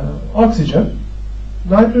 Oxygen,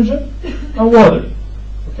 nitrogen, and water.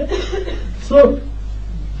 Okay? So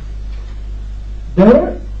there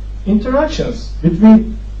are interactions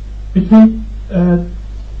between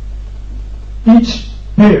each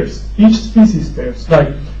species pairs.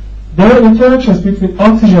 Like there are interactions between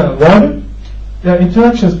oxygen and water, there are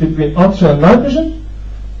interactions between oxygen and nitrogen,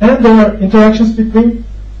 and there are interactions between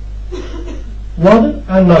water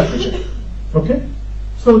and nitrogen. Okay?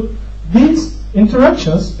 So these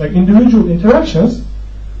interactions, like individual interactions,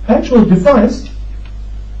 actually defines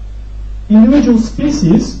individual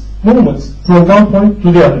species movements from one point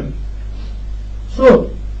to the other.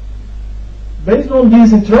 So based on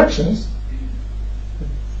these interactions,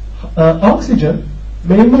 oxygen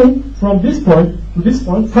may move from this point to this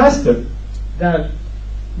point faster than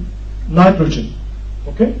nitrogen.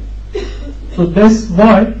 Okay? So that's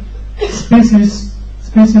why species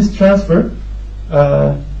transfer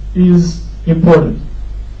is important.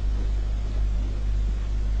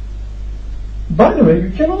 By the way,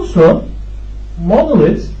 you can also model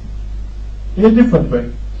it in a different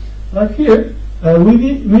way. Like here,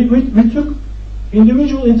 we took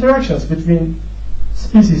individual interactions between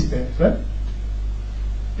species pairs, right?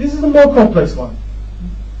 This is a more complex one,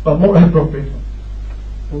 but more appropriate one.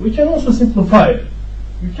 But we can also simplify it.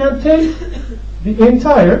 You can take the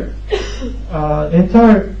entire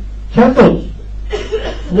cathode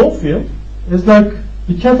flow field as like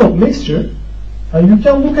the cathode mixture, and you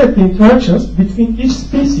can look at the interactions between each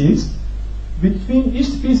species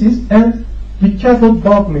and the cathode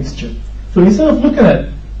bulk mixture. So instead of looking at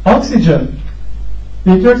oxygen,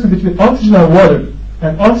 the interaction between oxygen and water,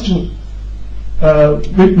 and oxygen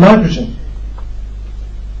with nitrogen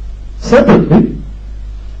separately,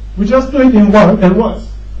 we just do it at once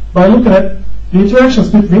by looking at the interactions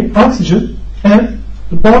between oxygen and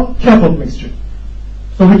the bulk cathode mixture.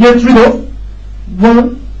 So we get rid of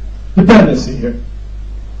one dependency here,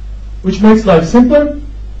 which makes life simpler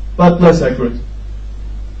but less accurate.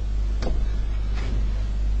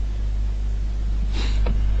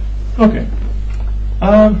 Okay.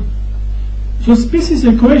 So species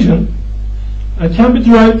equation can be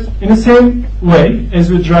derived in the same way as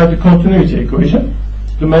we derive the continuity equation,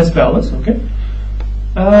 the mass balance. Okay.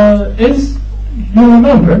 As you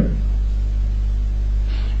remember,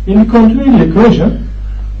 in the continuity equation,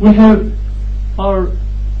 we have our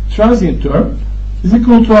transient term is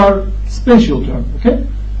equal to our spatial term. Okay,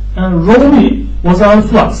 and rho v was our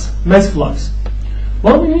flux, mass flux.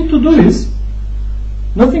 What we need to do is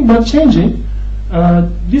nothing but changing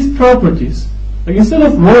these properties. Like instead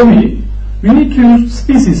of rho v, we need to use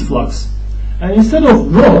species flux, and instead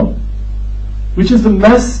of rho, which is the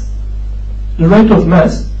mass, the rate of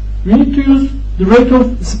mass, we need to use the rate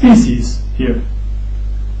of species here.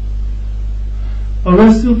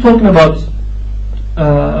 We're still talking about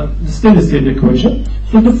the steady state equation.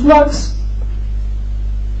 So the flux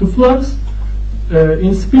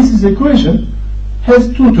in species equation has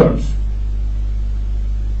two terms.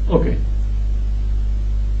 Okay.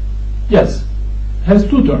 Yes, has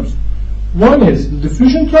two terms. One is the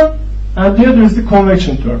diffusion term, and the other is the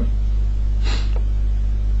convection term.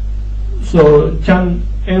 So, can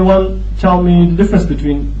anyone tell me the difference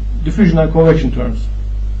between diffusion and convection terms,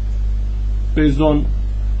 based on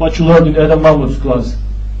what you learned in Adam Mahmoud's class?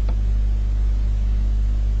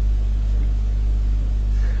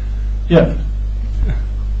 Yeah.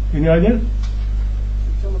 Any idea?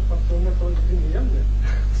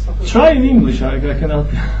 Try in English, I can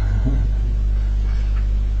help you.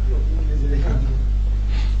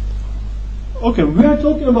 Okay, we are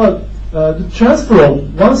talking about the transfer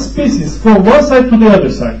of one species from one side to the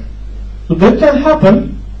other side. So that can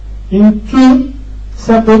happen in two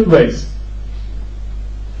separate ways.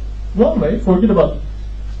 One way, forget about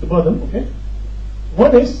the bottom, okay?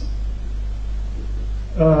 One is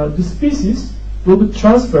the species will be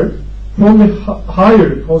transferred from the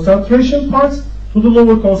higher concentration parts to the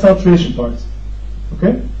lower concentration parts.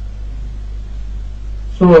 Okay?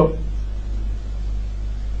 So,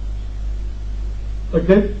 like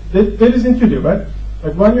that is intuitive, right?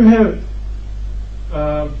 Like when you have,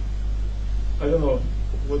 I don't know,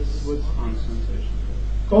 what's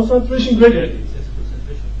concentration gradient.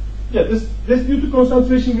 Yeah, that's due to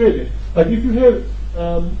concentration gradient. Like if you have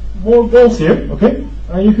more balls here, okay,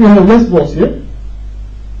 and if you have less balls here,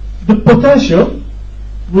 the potential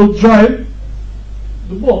will drive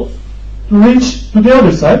the balls to reach to the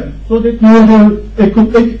other side, so that you will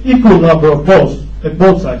have equal number of balls at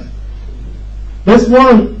both sides. That's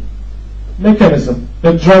one mechanism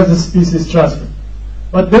that drives the species transfer.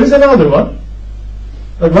 But there is another one.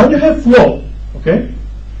 Like when you have flow, okay,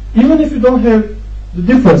 even if you don't have the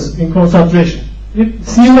difference in concentration, if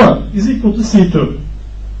C1 is equal to C2,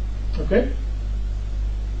 okay,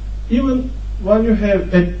 even when you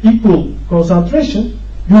have an equal concentration,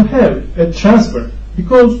 you have a transfer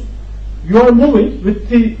because you are moving with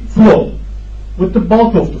the flow, with the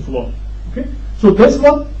bulk of the flow. Okay? So that's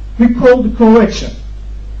what we call the convection.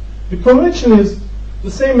 The convection is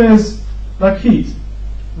the same as like heat.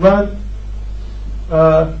 When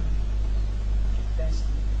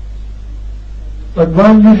like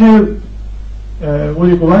when you have when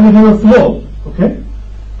you have a flow, okay,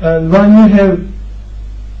 and when you have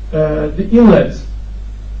the inlet,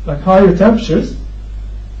 like higher temperatures,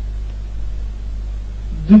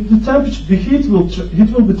 the temperature, the heat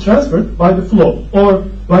will be transferred by the flow. Or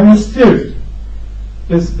when you stir it,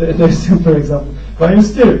 this is a simpler example. When you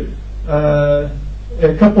stir a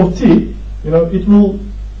cup of tea, there will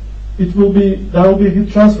be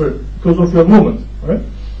heat transfer because of your movement, right?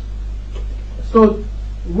 So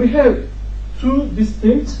we have two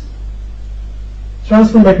distinct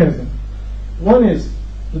transfer mechanisms. One is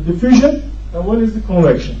the diffusion and one is the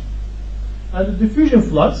convection. And the diffusion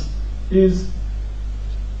flux is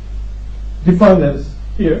defined as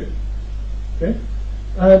here. Okay?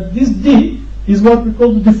 This D is what we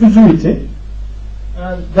call the diffusivity,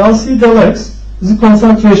 and del C del X is the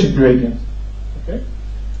concentration gradient. Okay?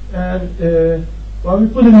 And when we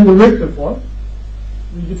put it in the vector form,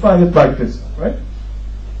 we define it like this, right?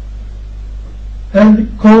 And the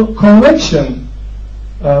convection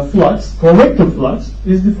flux, convective flux,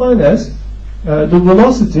 is defined as the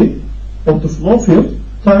velocity of the flow field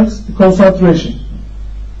times the concentration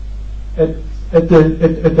at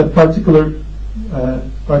the particular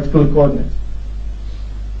coordinate.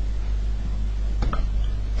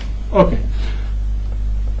 Okay.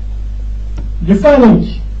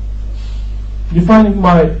 Defining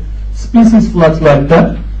my species flux like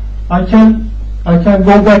that, I can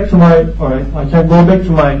go back to my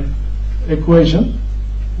equation,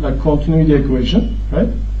 like continuity equation, right?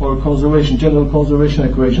 Or general conservation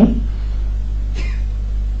equation.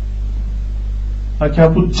 I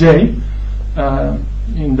can put J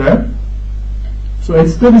in there. So at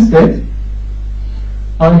steady state,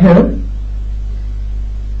 I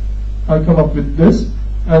come up with this,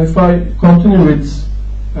 and if I continue with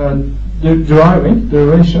the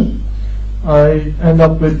derivation, I end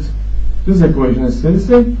up with this equation at steady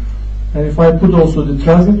state, and if I put also the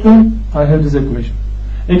transit term, I have this equation.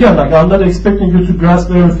 Again, like I'm not expecting you to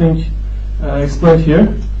grasp everything explained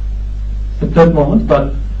here at that moment,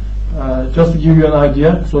 but just to give you an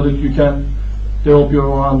idea so that you can develop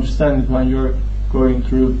your own understanding when you're going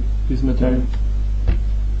through this material.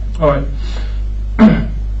 Alright.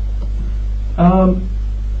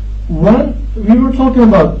 When we were talking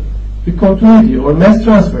about the continuity or mass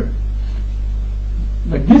transfer,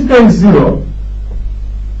 like this guy is 0,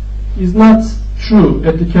 is not true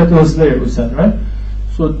at the catalyst layer, we said, right?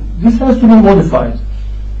 So this has to be modified.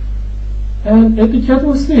 And at the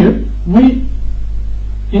catalyst layer, we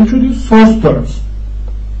introduce source terms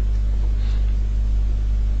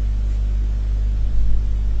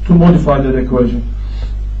to modify that equation.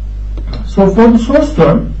 So for the source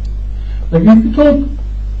term, like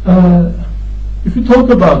if you talk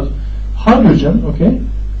about hydrogen, okay,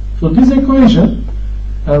 so this equation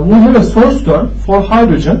will have a source term for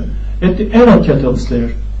hydrogen at the anode catalyst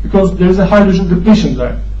layer because there is a hydrogen depletion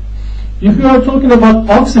there. If you are talking about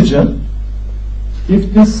oxygen,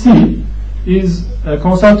 if this C is a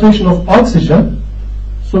concentration of oxygen,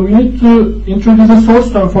 so we need to introduce a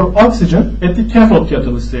source term for oxygen at the cathode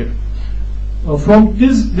catalyst layer. From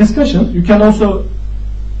this discussion, you can also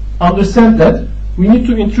understand that we need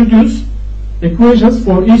to introduce equations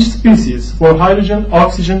for each species, for hydrogen,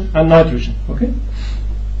 oxygen, and nitrogen. Okay?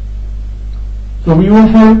 So we will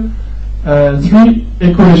have 3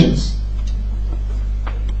 equations.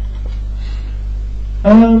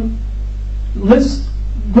 Let's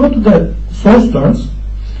go to the source terms.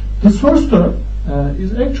 The source term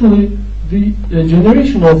is actually the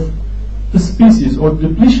generation of the species or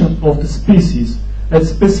depletion of the species at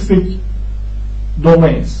specific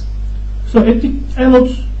domains. So at the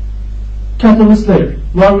anode catalyst layer,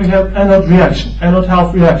 where we have anode reaction, anode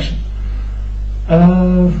half reaction,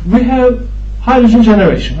 we have hydrogen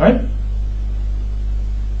generation, right?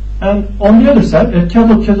 And on the other side, at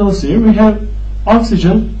cathode catalyst layer, we have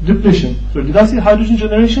oxygen depletion. So did I say hydrogen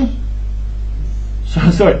generation?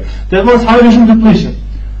 Sorry, that was hydrogen depletion.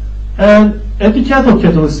 And at the cathode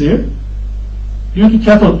catalyst layer, due to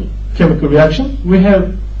cathode chemical reaction, we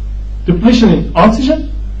have depletion in oxygen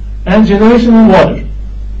and generation in water.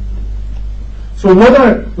 So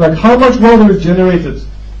like how much water is generated,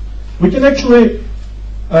 we can actually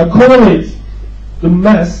correlate the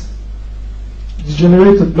mass, the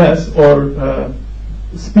generated mass or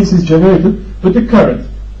species generated with the current.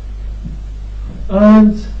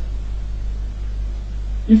 And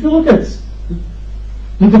if you look at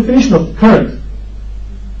the definition of current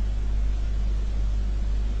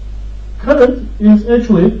is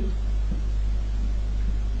actually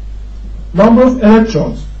number of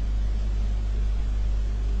electrons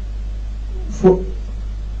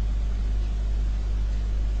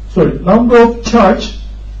number of charge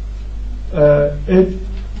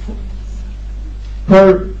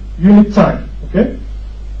per unit time. Okay,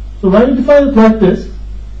 so when you define it like this,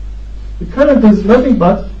 the current is nothing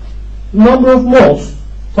but the number of moles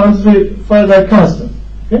times the Faraday constant.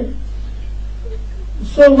 Okay,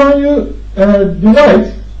 so when you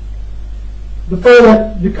divide the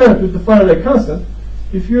current with the Faraday constant,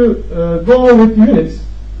 if you go on with the units,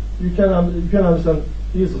 you can understand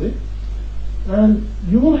easily, and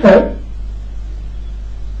you will have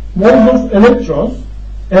moles of electrons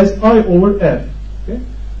as I over F. Okay?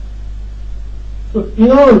 So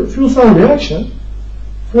in our fuel cell reaction,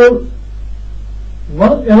 for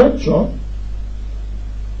one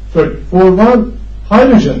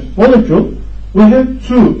hydrogen molecule, we have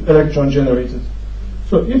 2 electrons generated.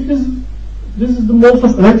 So if this is the moles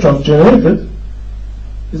of electrons generated,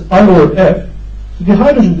 is I over F, so the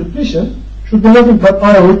hydrogen depletion should be nothing but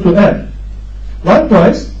I over 2F.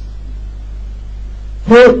 Likewise,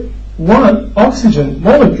 for one oxygen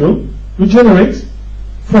molecule, we generate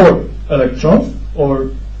 4 electrons,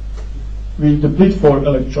 or we deplete 4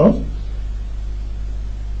 electrons.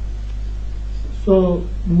 So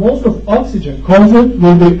moles of oxygen consumed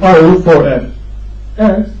will be I over 4F,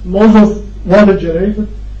 and moles of water generated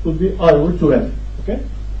will be I over 2F. Okay?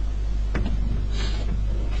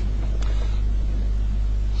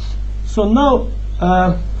 So now,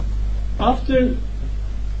 after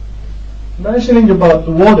mentioning about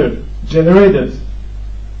the water generated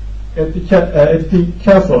at the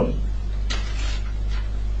cathode,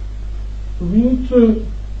 we need to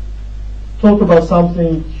talk about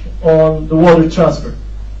something on the water transfer.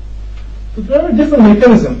 So there are different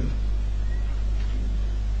mechanisms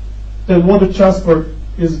that water transfer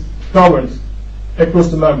is governed across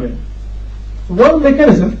the membrane. So one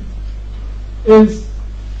mechanism is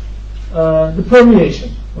the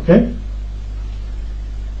permeation. Okay.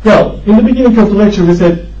 Well, in the beginning of the lecture we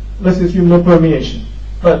said let's assume no permeation,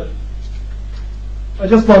 but I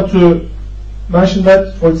just want to mention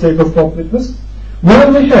that for the sake of completeness.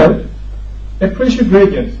 When we have a pressure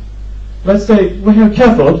gradient, let's say we have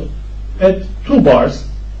cathode at 2 bars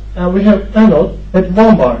and we have anode at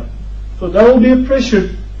 1 bar. So there will be a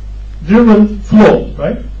pressure driven flow,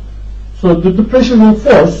 right? So the pressure will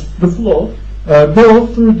force the flow go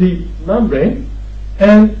through the membrane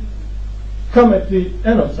and come at the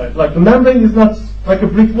anode side. Like the membrane is not like a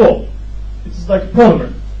brick wall, it's like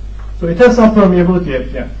polymer. So it has some permeability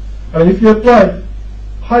at the end. And if you apply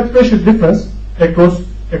high pressure difference across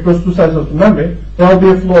 2 sides of the membrane, there will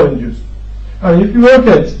be a flow induced. And if you work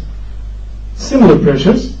at similar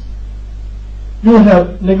pressures, you will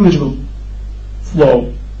have negligible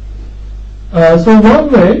flow. So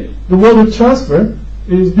one way the water transfer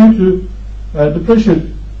is due to the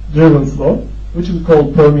pressure-driven flow, which is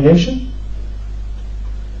called permeation.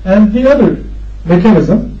 And the other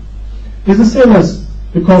mechanism is the same as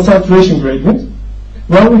the concentration gradient.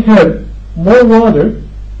 When we have more water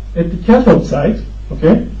at the cathode side,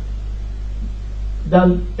 okay,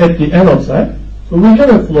 than at the anode side, so we have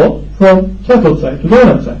a flow from cathode side to the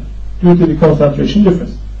anode side due to the concentration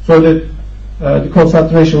difference. So that the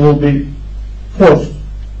concentration will be forced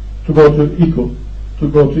to go to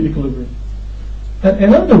equilibrium. And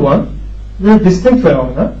another one, very distinct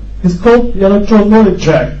phenomena, is called the electroosmotic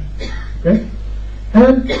drag. Okay?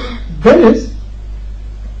 And that is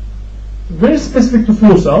very specific to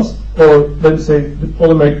fuel cells, or let's say the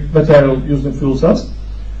polymeric material used in fuel cells.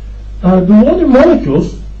 The water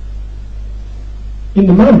molecules in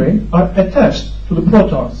the membrane are attached to the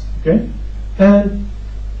protons. Okay? And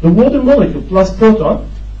the water molecule plus proton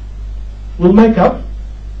will make up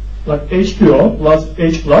like H2O plus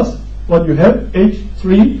H plus, what you have,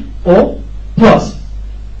 H3O plus.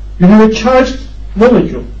 You have a charged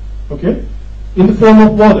molecule, okay, in the form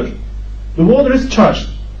of water. The water is charged.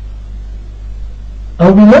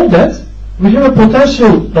 And we know that we have a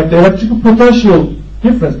potential, like the electrical potential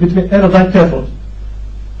difference between anode and cathode.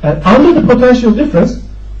 And under the potential difference,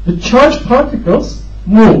 the charged particles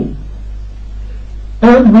move.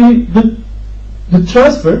 And the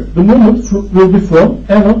transfer, the movement will be from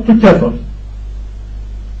anode to cathode.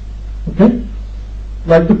 Okay?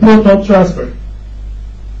 Like the proton transfer.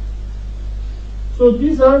 So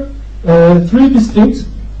these are 3 distinct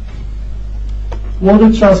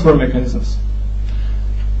water transfer mechanisms.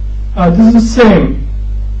 This is the same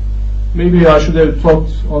maybe I should have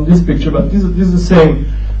talked on this picture, but this is the same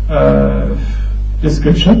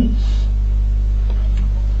description.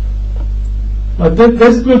 But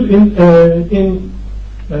that's good in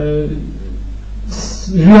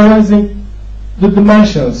realizing the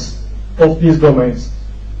dimensions of these domains.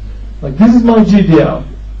 Like this is my GDL,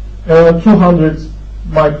 200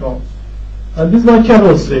 microns, and this is my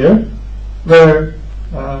catalyst layer, where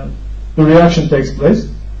the reaction takes place,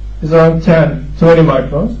 is around 10, 20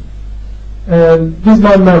 microns, and this is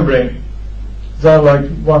my membrane. It's around like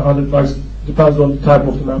 100 microns, depends on the type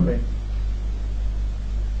of the membrane.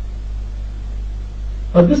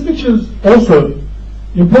 But this picture is also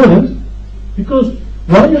important because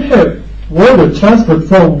when you have water transferred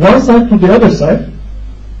from one side to the other side,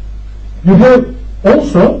 you have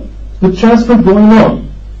also the transfer going on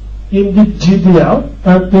in the GDL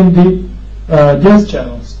and in the gas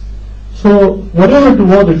channels. So whatever the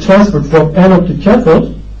water transferred from anode to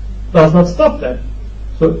cathode does not stop that.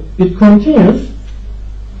 So it continues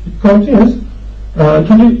into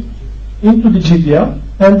the GDL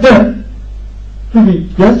and then to the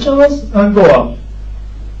gas channels and go up.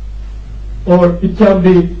 Or it can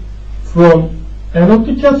be from anode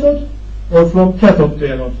to cathode or from cathode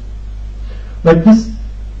to anode. Like this.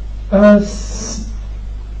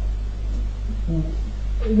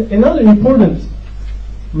 Another important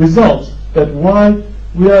result that why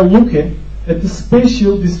we are looking at the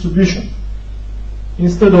spatial distribution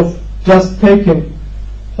instead of just taking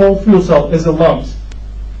whole fuel cell as a lumped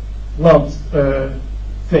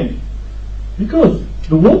thing, because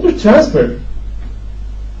the water transfer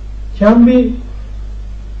can be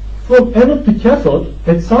from anode to cathode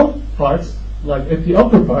at some parts, like at the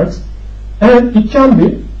upper parts, and it can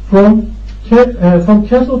be from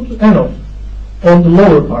cathode to anode on the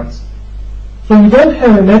lower parts. So you don't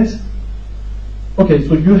have a net. Okay,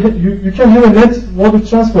 so you can have a net water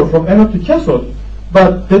transfer from anode to cathode,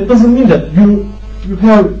 but that doesn't mean that you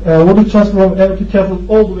have water transfer from anode to cathode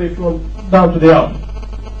all the way from down to the up.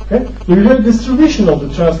 Okay, so you have a distribution of the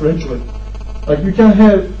transfer actually. Like you can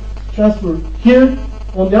have transfer here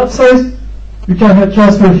on the upside, you can have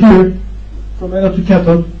transfer here from anode to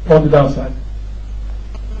cathode on the downside.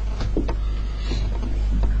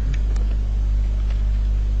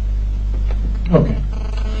 Okay.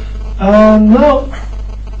 Now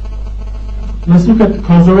let's look at the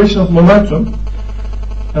conservation of momentum,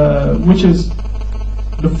 which is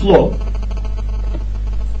the flow.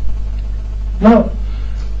 Now,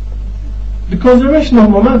 the conservation of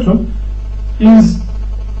momentum is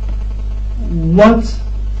what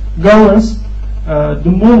governs the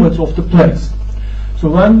movement of the planes. So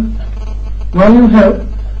when you have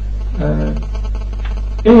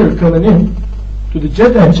air coming in to the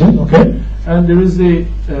jet engine, okay, and there is a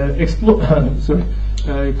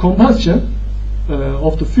combustion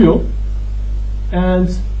of the fuel, and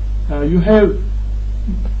you have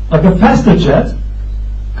like a faster jet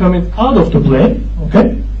coming out of the plane,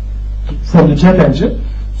 okay, from the jet engine.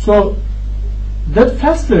 So that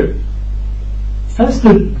faster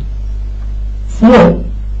flow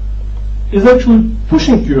is actually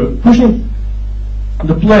pushing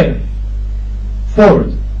the plane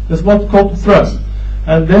forward. That's what's called thrust,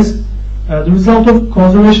 and that's the result of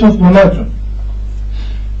conservation of momentum.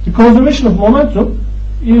 The conservation of momentum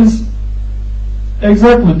is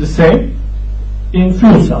exactly the same in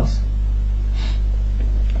fuel cells.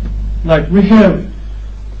 Like we have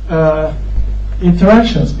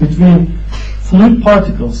interactions between fluid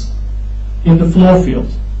particles in the flow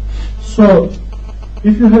field. So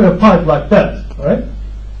if you have a pipe like that, right,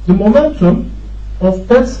 the momentum of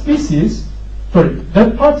that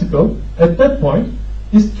that particle at that point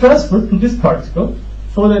is transferred to this particle,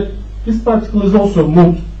 so that this particle is also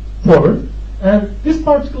moved forward, and this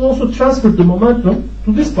particle also transferred the momentum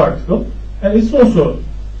to this particle, and it's also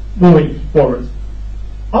moving forward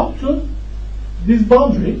up to this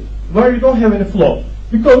boundary where you don't have any flow,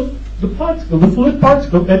 because the fluid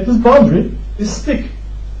particle at this boundary is stick.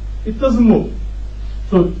 It doesn't move.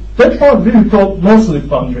 So that boundary we call no-slip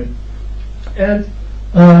boundary. And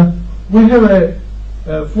we have a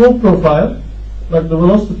flow profile, like the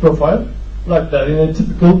velocity profile, like that in a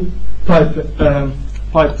typical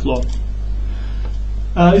pipe flow.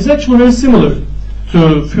 It's actually very similar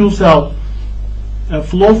to fuel cell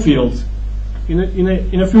flow field.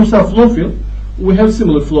 In a fuel cell flow field, we have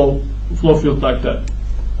similar flow field like that.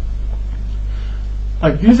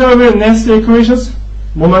 Like these are very nasty equations,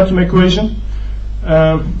 momentum equation.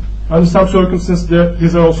 Under some circumstances,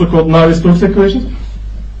 these are also called Navier-Stokes equations.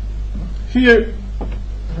 Here,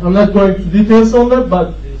 I'm not going into details on that,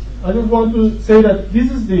 but I just want to say that this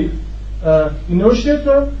is the inertia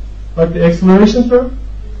term, like the acceleration term,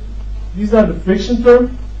 these are the friction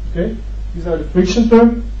term. Okay, these are the friction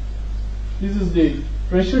term. This is the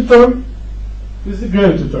pressure term. This is the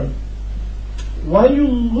gravity term. When you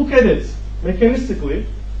look at it mechanistically,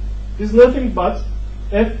 it's nothing but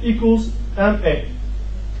F equals ma.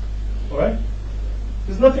 All right?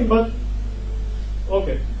 It's nothing but.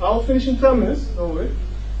 Okay, I'll finish in 10 minutes. Don't worry.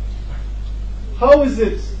 How is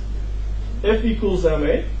it F equals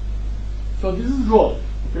ma? So this is rho.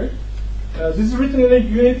 Okay, this is written in a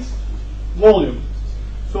unit volume.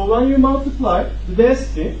 So when you multiply the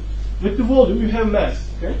density with the volume, you have mass.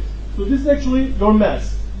 Okay, so this is actually your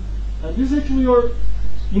mass, and this is actually your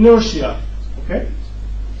inertia. Okay,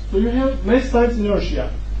 so you have mass times inertia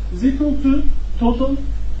is equal to total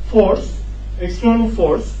force, external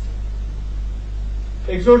force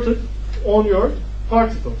exerted on your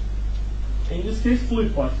particle. In this case,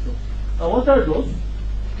 fluid particle. And what are those?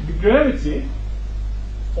 The gravity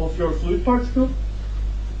of your fluid particle,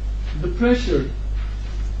 the pressure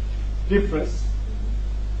difference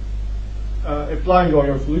applying on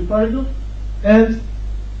your fluid particle, and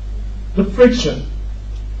the friction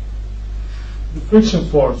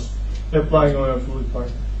force applying on your fluid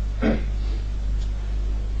particle.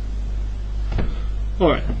 All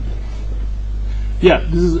right. Yeah,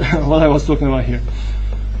 this is what I was talking about here.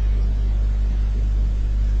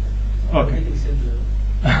 Okay.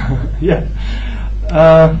 Yeah.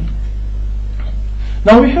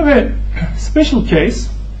 Now we have a special case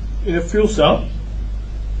in a fuel cell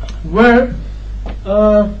where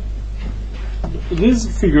this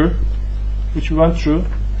figure, which we went through,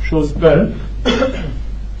 shows better.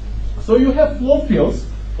 So you have flow fields,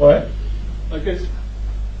 all right? Okay,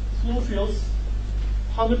 flow fields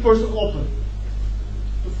 100% open.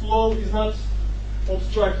 The flow is not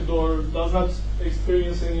obstructed or does not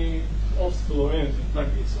experience any obstacle or anything. Like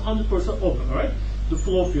it's 100% open, all right? The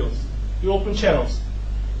flow fields, the open channels.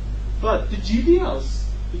 But the GDLs,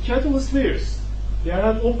 the catalyst spheres, they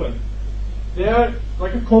are not open. They are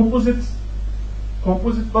like a composite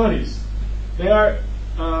bodies. They are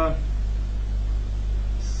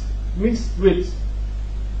mixed with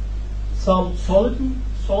some solid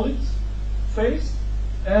phase,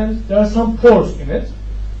 and there are some pores in it.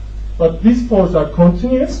 But these pores are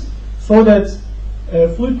continuous, so that a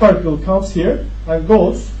fluid particle comes here and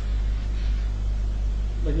goes,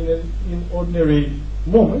 like in ordinary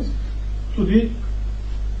moment, to the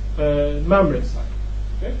membrane side.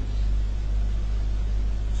 Okay?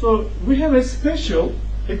 So we have a special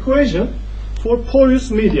equation for porous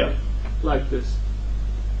media, like this.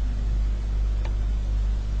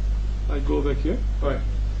 I go back here. All right.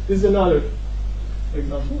 This is another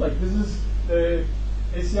example. Like this is a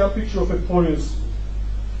SEM picture of a porous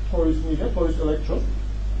media, porous electrode.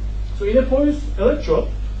 So in a porous electrode,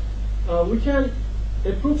 we can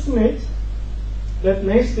approximate that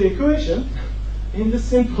next equation in the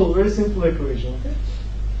very simple equation. Okay?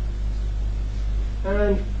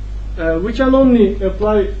 And we can only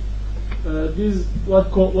apply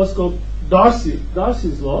what's called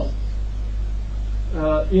Darcy's law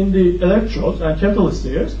in the electrodes and catalyst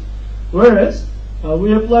layers, whereas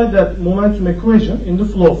we apply that momentum equation in the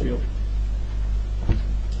flow field.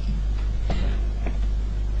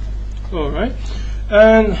 All right,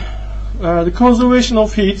 and the conservation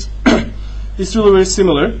of heat is really very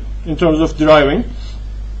similar in terms of deriving,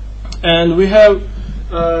 and we have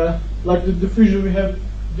like the diffusion, we have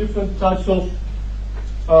different types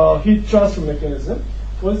of heat transfer mechanism.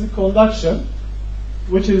 One is the conduction,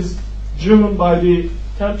 which is driven by the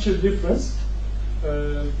temperature difference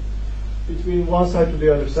between one side to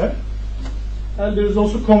the other side, and there is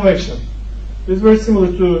also convection. This is very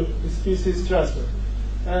similar to the species transfer,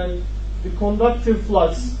 and the conductive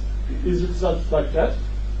flux is represented like that,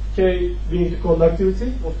 K being the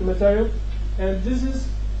conductivity of the material, and this is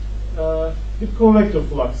the convective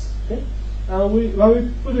flux. Okay? And when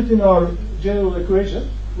we put it in our general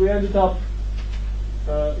equation, we ended up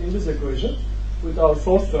in this equation with our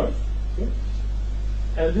source term, okay?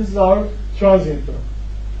 And this is our transient term.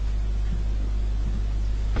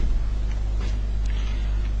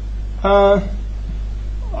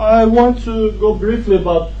 I want to go briefly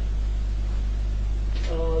about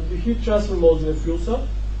the heat transfer modes in a fuel cell.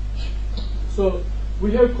 So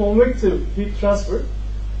we have convective heat transfer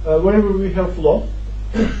whenever we have flow,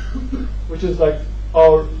 which is like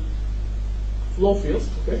our flow fields,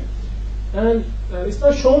 okay? And it's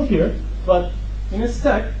not shown here, but in a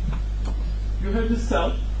stack, you have this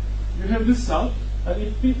cell, and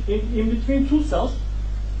in between two cells,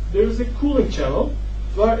 there is a cooling channel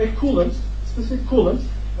where a coolant, specific coolant,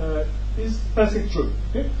 is passing through.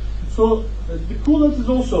 Okay? So the coolant is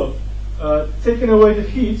also taking away the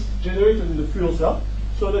heat generated in the fuel cell,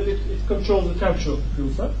 so that it controls the temperature of the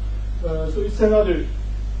fuel cell. So it's another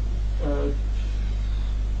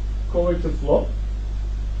convective flow.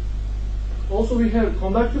 Also we have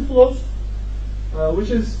conductive flows,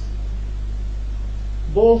 which is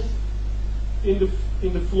both in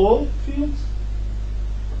the flow field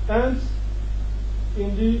and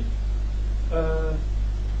in the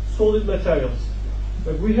solid materials.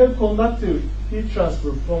 But we have conductive heat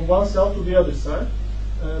transfer from one cell to the other side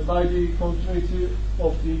by the continuity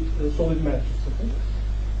of the solid matrix. Okay?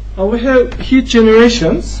 And we have heat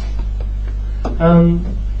generations, and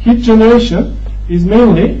heat generation is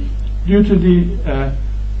mainly due to the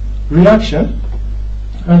reaction,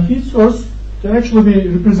 and heat source can actually be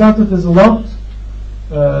represented as a lumped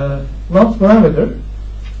parameter.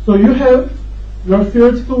 So you have your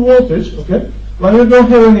theoretical voltage, okay? When you don't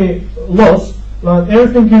have any loss, when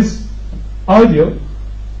everything is ideal,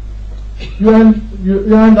 you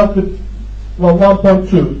end up with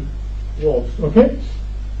 1.2 volts, okay?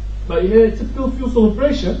 But in a typical fuel cell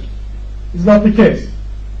operation, it's not the case.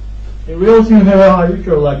 In reality, you have a high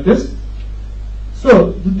curve like this.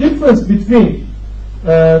 So the difference between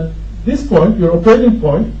this point, your operating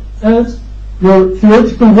point, and your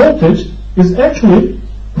theoretical voltage is actually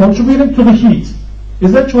contributing to the heat.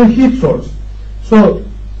 Is actually heat source. So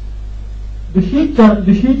the heat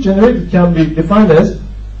generated can be defined as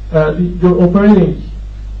your operating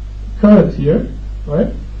current here,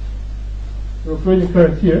 right? Your operating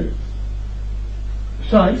current here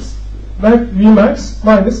times Vmax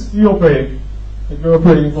minus V operating, like your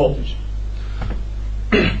operating voltage.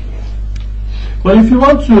 But if you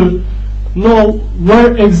want to know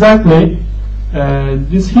where exactly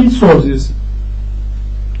this heat source is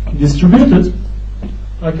distributed,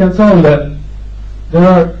 I can tell you that there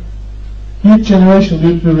are heat generation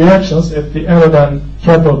due to reactions at the anode and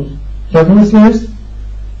cathode catalyst layers.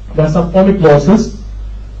 There are some ohmic losses,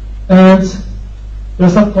 and there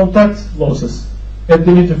are some contact losses at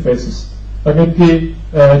the interfaces. Like at the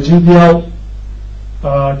GDL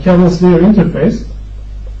catalyst layer interface,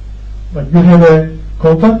 like you have a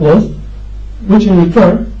contact loss, which in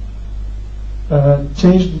return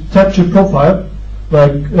change the temperature profile.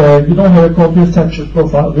 Like you don't have a continuous temperature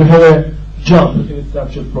profile, you have a jump in its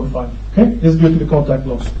temperature profile. Okay, this is due to the contact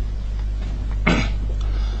loss.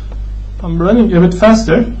 I'm running a bit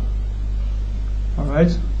faster. All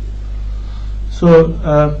right. So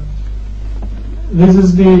this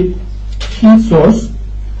is the heat source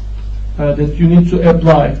that you need to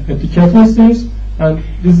apply at the catalyst layers, and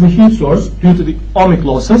this is the heat source due to the ohmic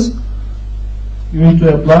losses you need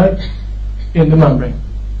to apply in the membrane.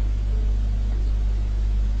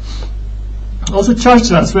 Also, charge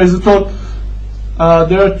transfer. As I thought,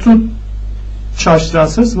 there are two charge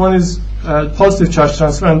transfers. One is positive charge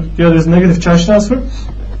transfer, and the other is negative charge transfer.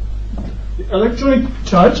 The electronic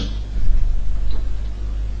charge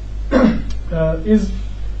is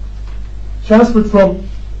transferred from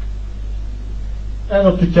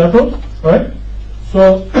anode to cathode, right?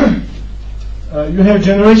 So you have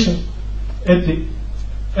generation at the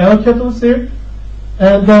anode catalyst here,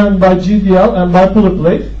 and then by GDL and bipolar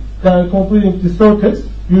plate, then completing the circuit,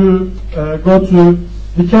 you go to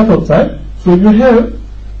the cathode side. So you have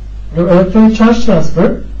your electronic charge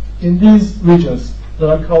transfer in these regions that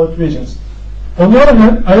are colored regions. On the other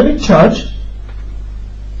hand, ionic charge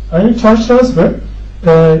transfer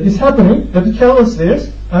is happening at the catalyst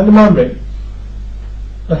layers and the membrane.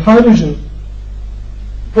 A hydrogen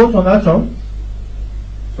proton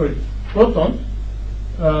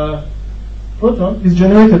is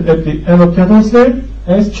generated at the anode catalyst layer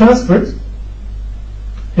and is transferred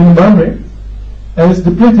in the membrane and is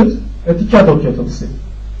depleted at the cathode catalyst layer.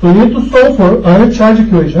 So you need to solve for ionic charge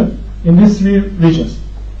equation in these three regions.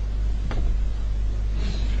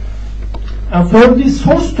 And for these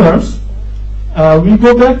source terms, we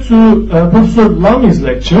go back to Professor Lami's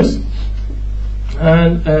lectures,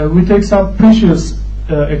 and we take some precious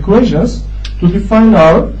equations to define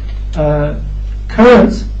our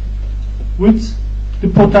current with the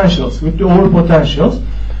potentials, with the over potentials.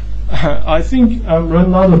 I think I'm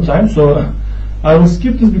running out of time, so I will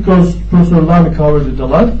skip this because Professor Lamy covered it a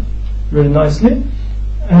lot, very nicely.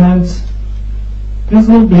 And this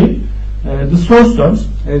will be the source terms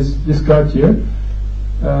as described here.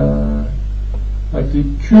 Like the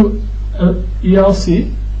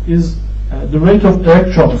QELC is the rate of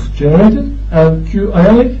electrons generated, and Q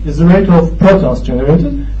ionic is the rate of protons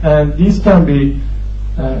generated, and these can be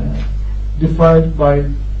defined by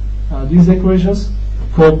these equations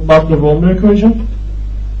called Butler-Volmer equation.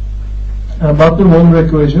 Butler-Volmer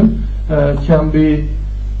equation can be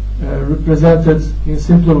represented in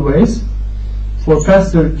simpler ways. For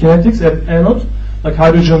faster kinetics at anode, like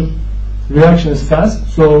hydrogen reaction is fast,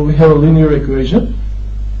 so we have a linear equation,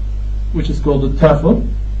 which is called the Tafel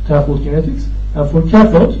kinetics. And for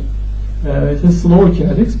cathode, it is slower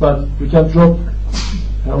kinetics, but we can drop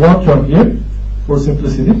one term here for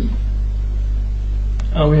simplicity,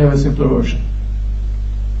 and we have a simpler version.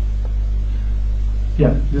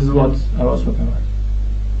 Yeah, this is what I was talking about.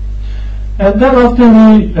 And then after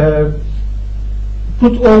we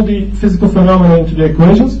put all the physical phenomena into the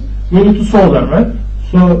equations, we need to solve them, right?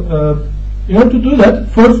 So in order to do that,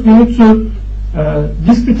 first we need to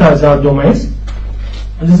discretize our domains.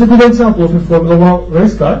 And this is a good example of a Formula 1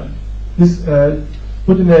 race car. This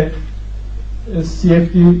put in a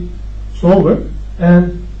CFD solver,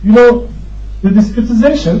 and you know the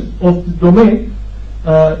discretization of the domain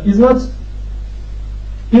is not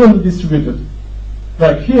evenly distributed.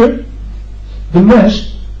 Like here, the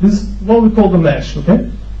mesh, this is what we call the mesh, okay?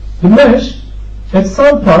 The mesh at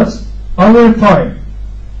some parts are very fine,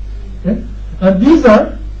 okay? And these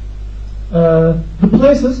are the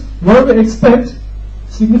places where we expect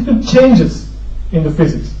significant changes in the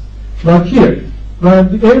physics. Like here,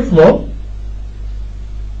 when the airflow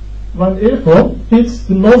hits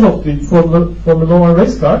the nose of the Formula 1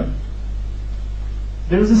 race car,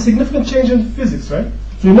 there is a significant change in physics, right?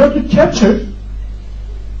 So in order to capture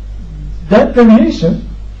that variation,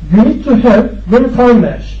 you need to have very fine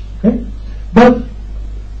mesh, okay? But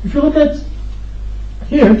if you look at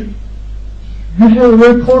here, you have a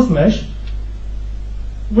very coarse mesh,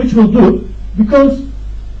 which will do, because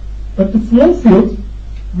the flow field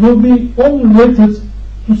will be only related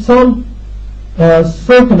to some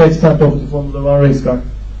certain extent of the Formula 1 race car.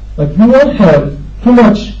 Like you won't have too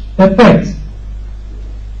much effect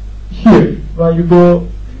here when you go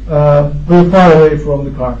very far away from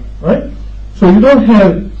the car, right? So you don't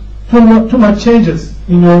have too much changes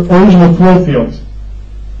in your original flow field.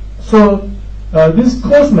 So this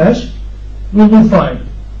coarse mesh will be fine.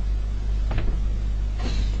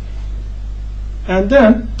 And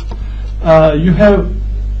then you have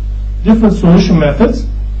different solution methods,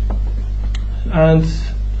 and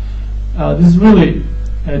this is really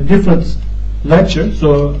a different lecture,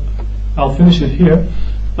 so I'll finish it here.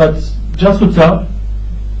 But just to tell,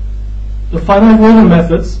 the finite volume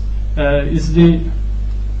methods is the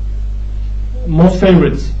most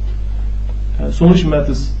favorite solution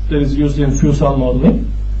methods that is used in fuel cell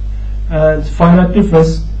modeling, and finite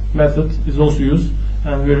difference method is also used,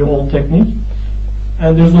 and very old technique.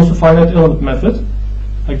 And there's also finite element method.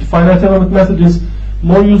 Like the finite element method is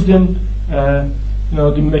more used in the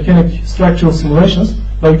mechanic structural simulations,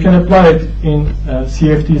 but you can apply it in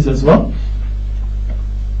CFDs as well.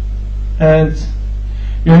 And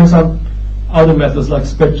you have some other methods like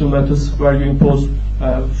spectral methods where you impose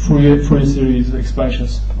Fourier series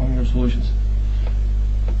expansions on your solutions.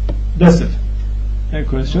 That's it. Any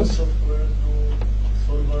questions? Software, no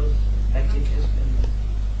solvers, packages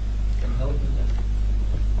can help with that?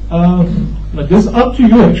 Like this, up to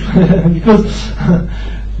you actually, because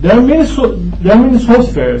there are many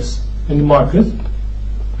softwares in the market,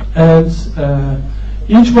 and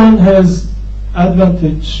each one has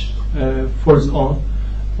advantage for its own.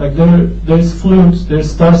 Like there is Fluent, there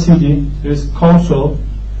is StarCD, there is Console.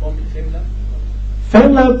 Only FameLab?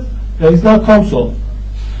 FameLab is not Console.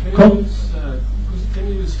 Can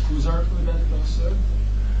you use Fusart for that also?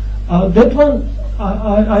 That one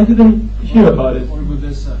I didn't hear about it. Or with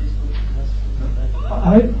this?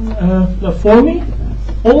 For me,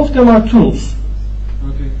 all of them are tools.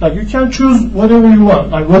 Okay. Like you can choose whatever you want,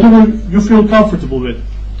 like whatever you feel comfortable with.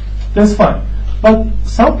 That's fine. But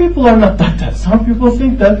some people are not like that. Some people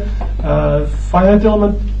think that finite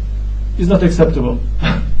element is not acceptable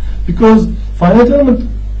because finite element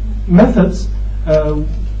methods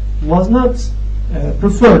was not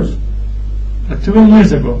preferred 20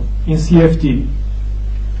 years ago in CFD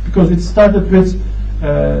because it started with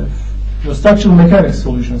structural mechanics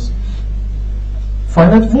solutions.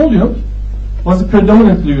 Finite volume was a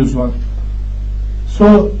predominantly used one.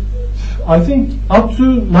 So I think up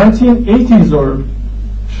to 1980s, or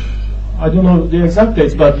I don't know the exact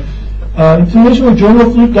dates, but International Journal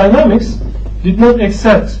of Fluid Dynamics did not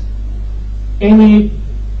accept any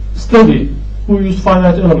study who used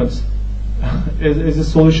finite elements as a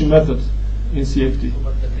solution method in CFD.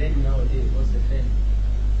 But the trend nowadays, what's the trend?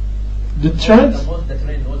 The trend? What's the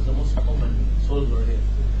trend? What's the most common solver here?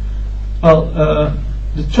 Well,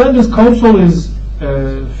 the trend is console is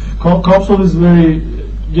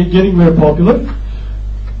getting very popular.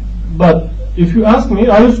 But if you ask me,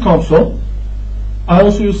 I use console. I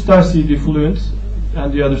also use StarCD, Fluent,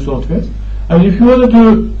 and the other software. And if you want to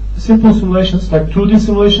do simple simulations like 2D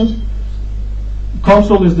simulations,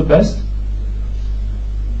 console is the best.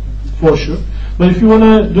 for sure. But if you want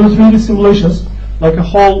to do 3D simulations, like a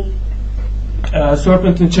whole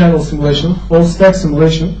serpentine channel simulation, whole stack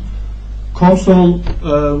simulation, console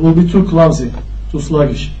will be too clumsy, too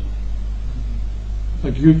sluggish.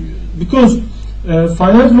 Like because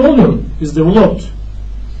finite volume is developed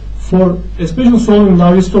for especially solving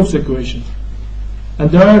Navier-Stokes equation, and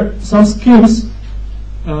there are some schemes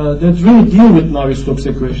that really deal with Navier-Stokes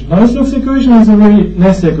equation. Navier-Stokes equation is a very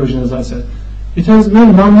nasty equation, as I said. It has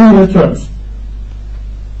very non-linear terms.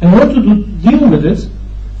 In order to deal with it,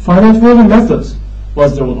 finite volume methods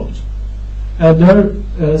was developed. And there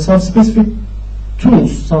are some specific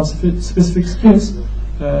tools, some specific schemes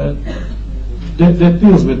that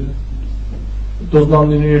deals with those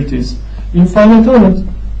non-linearities. In finite element,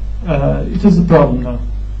 it is a problem now,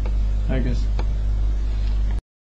 I guess.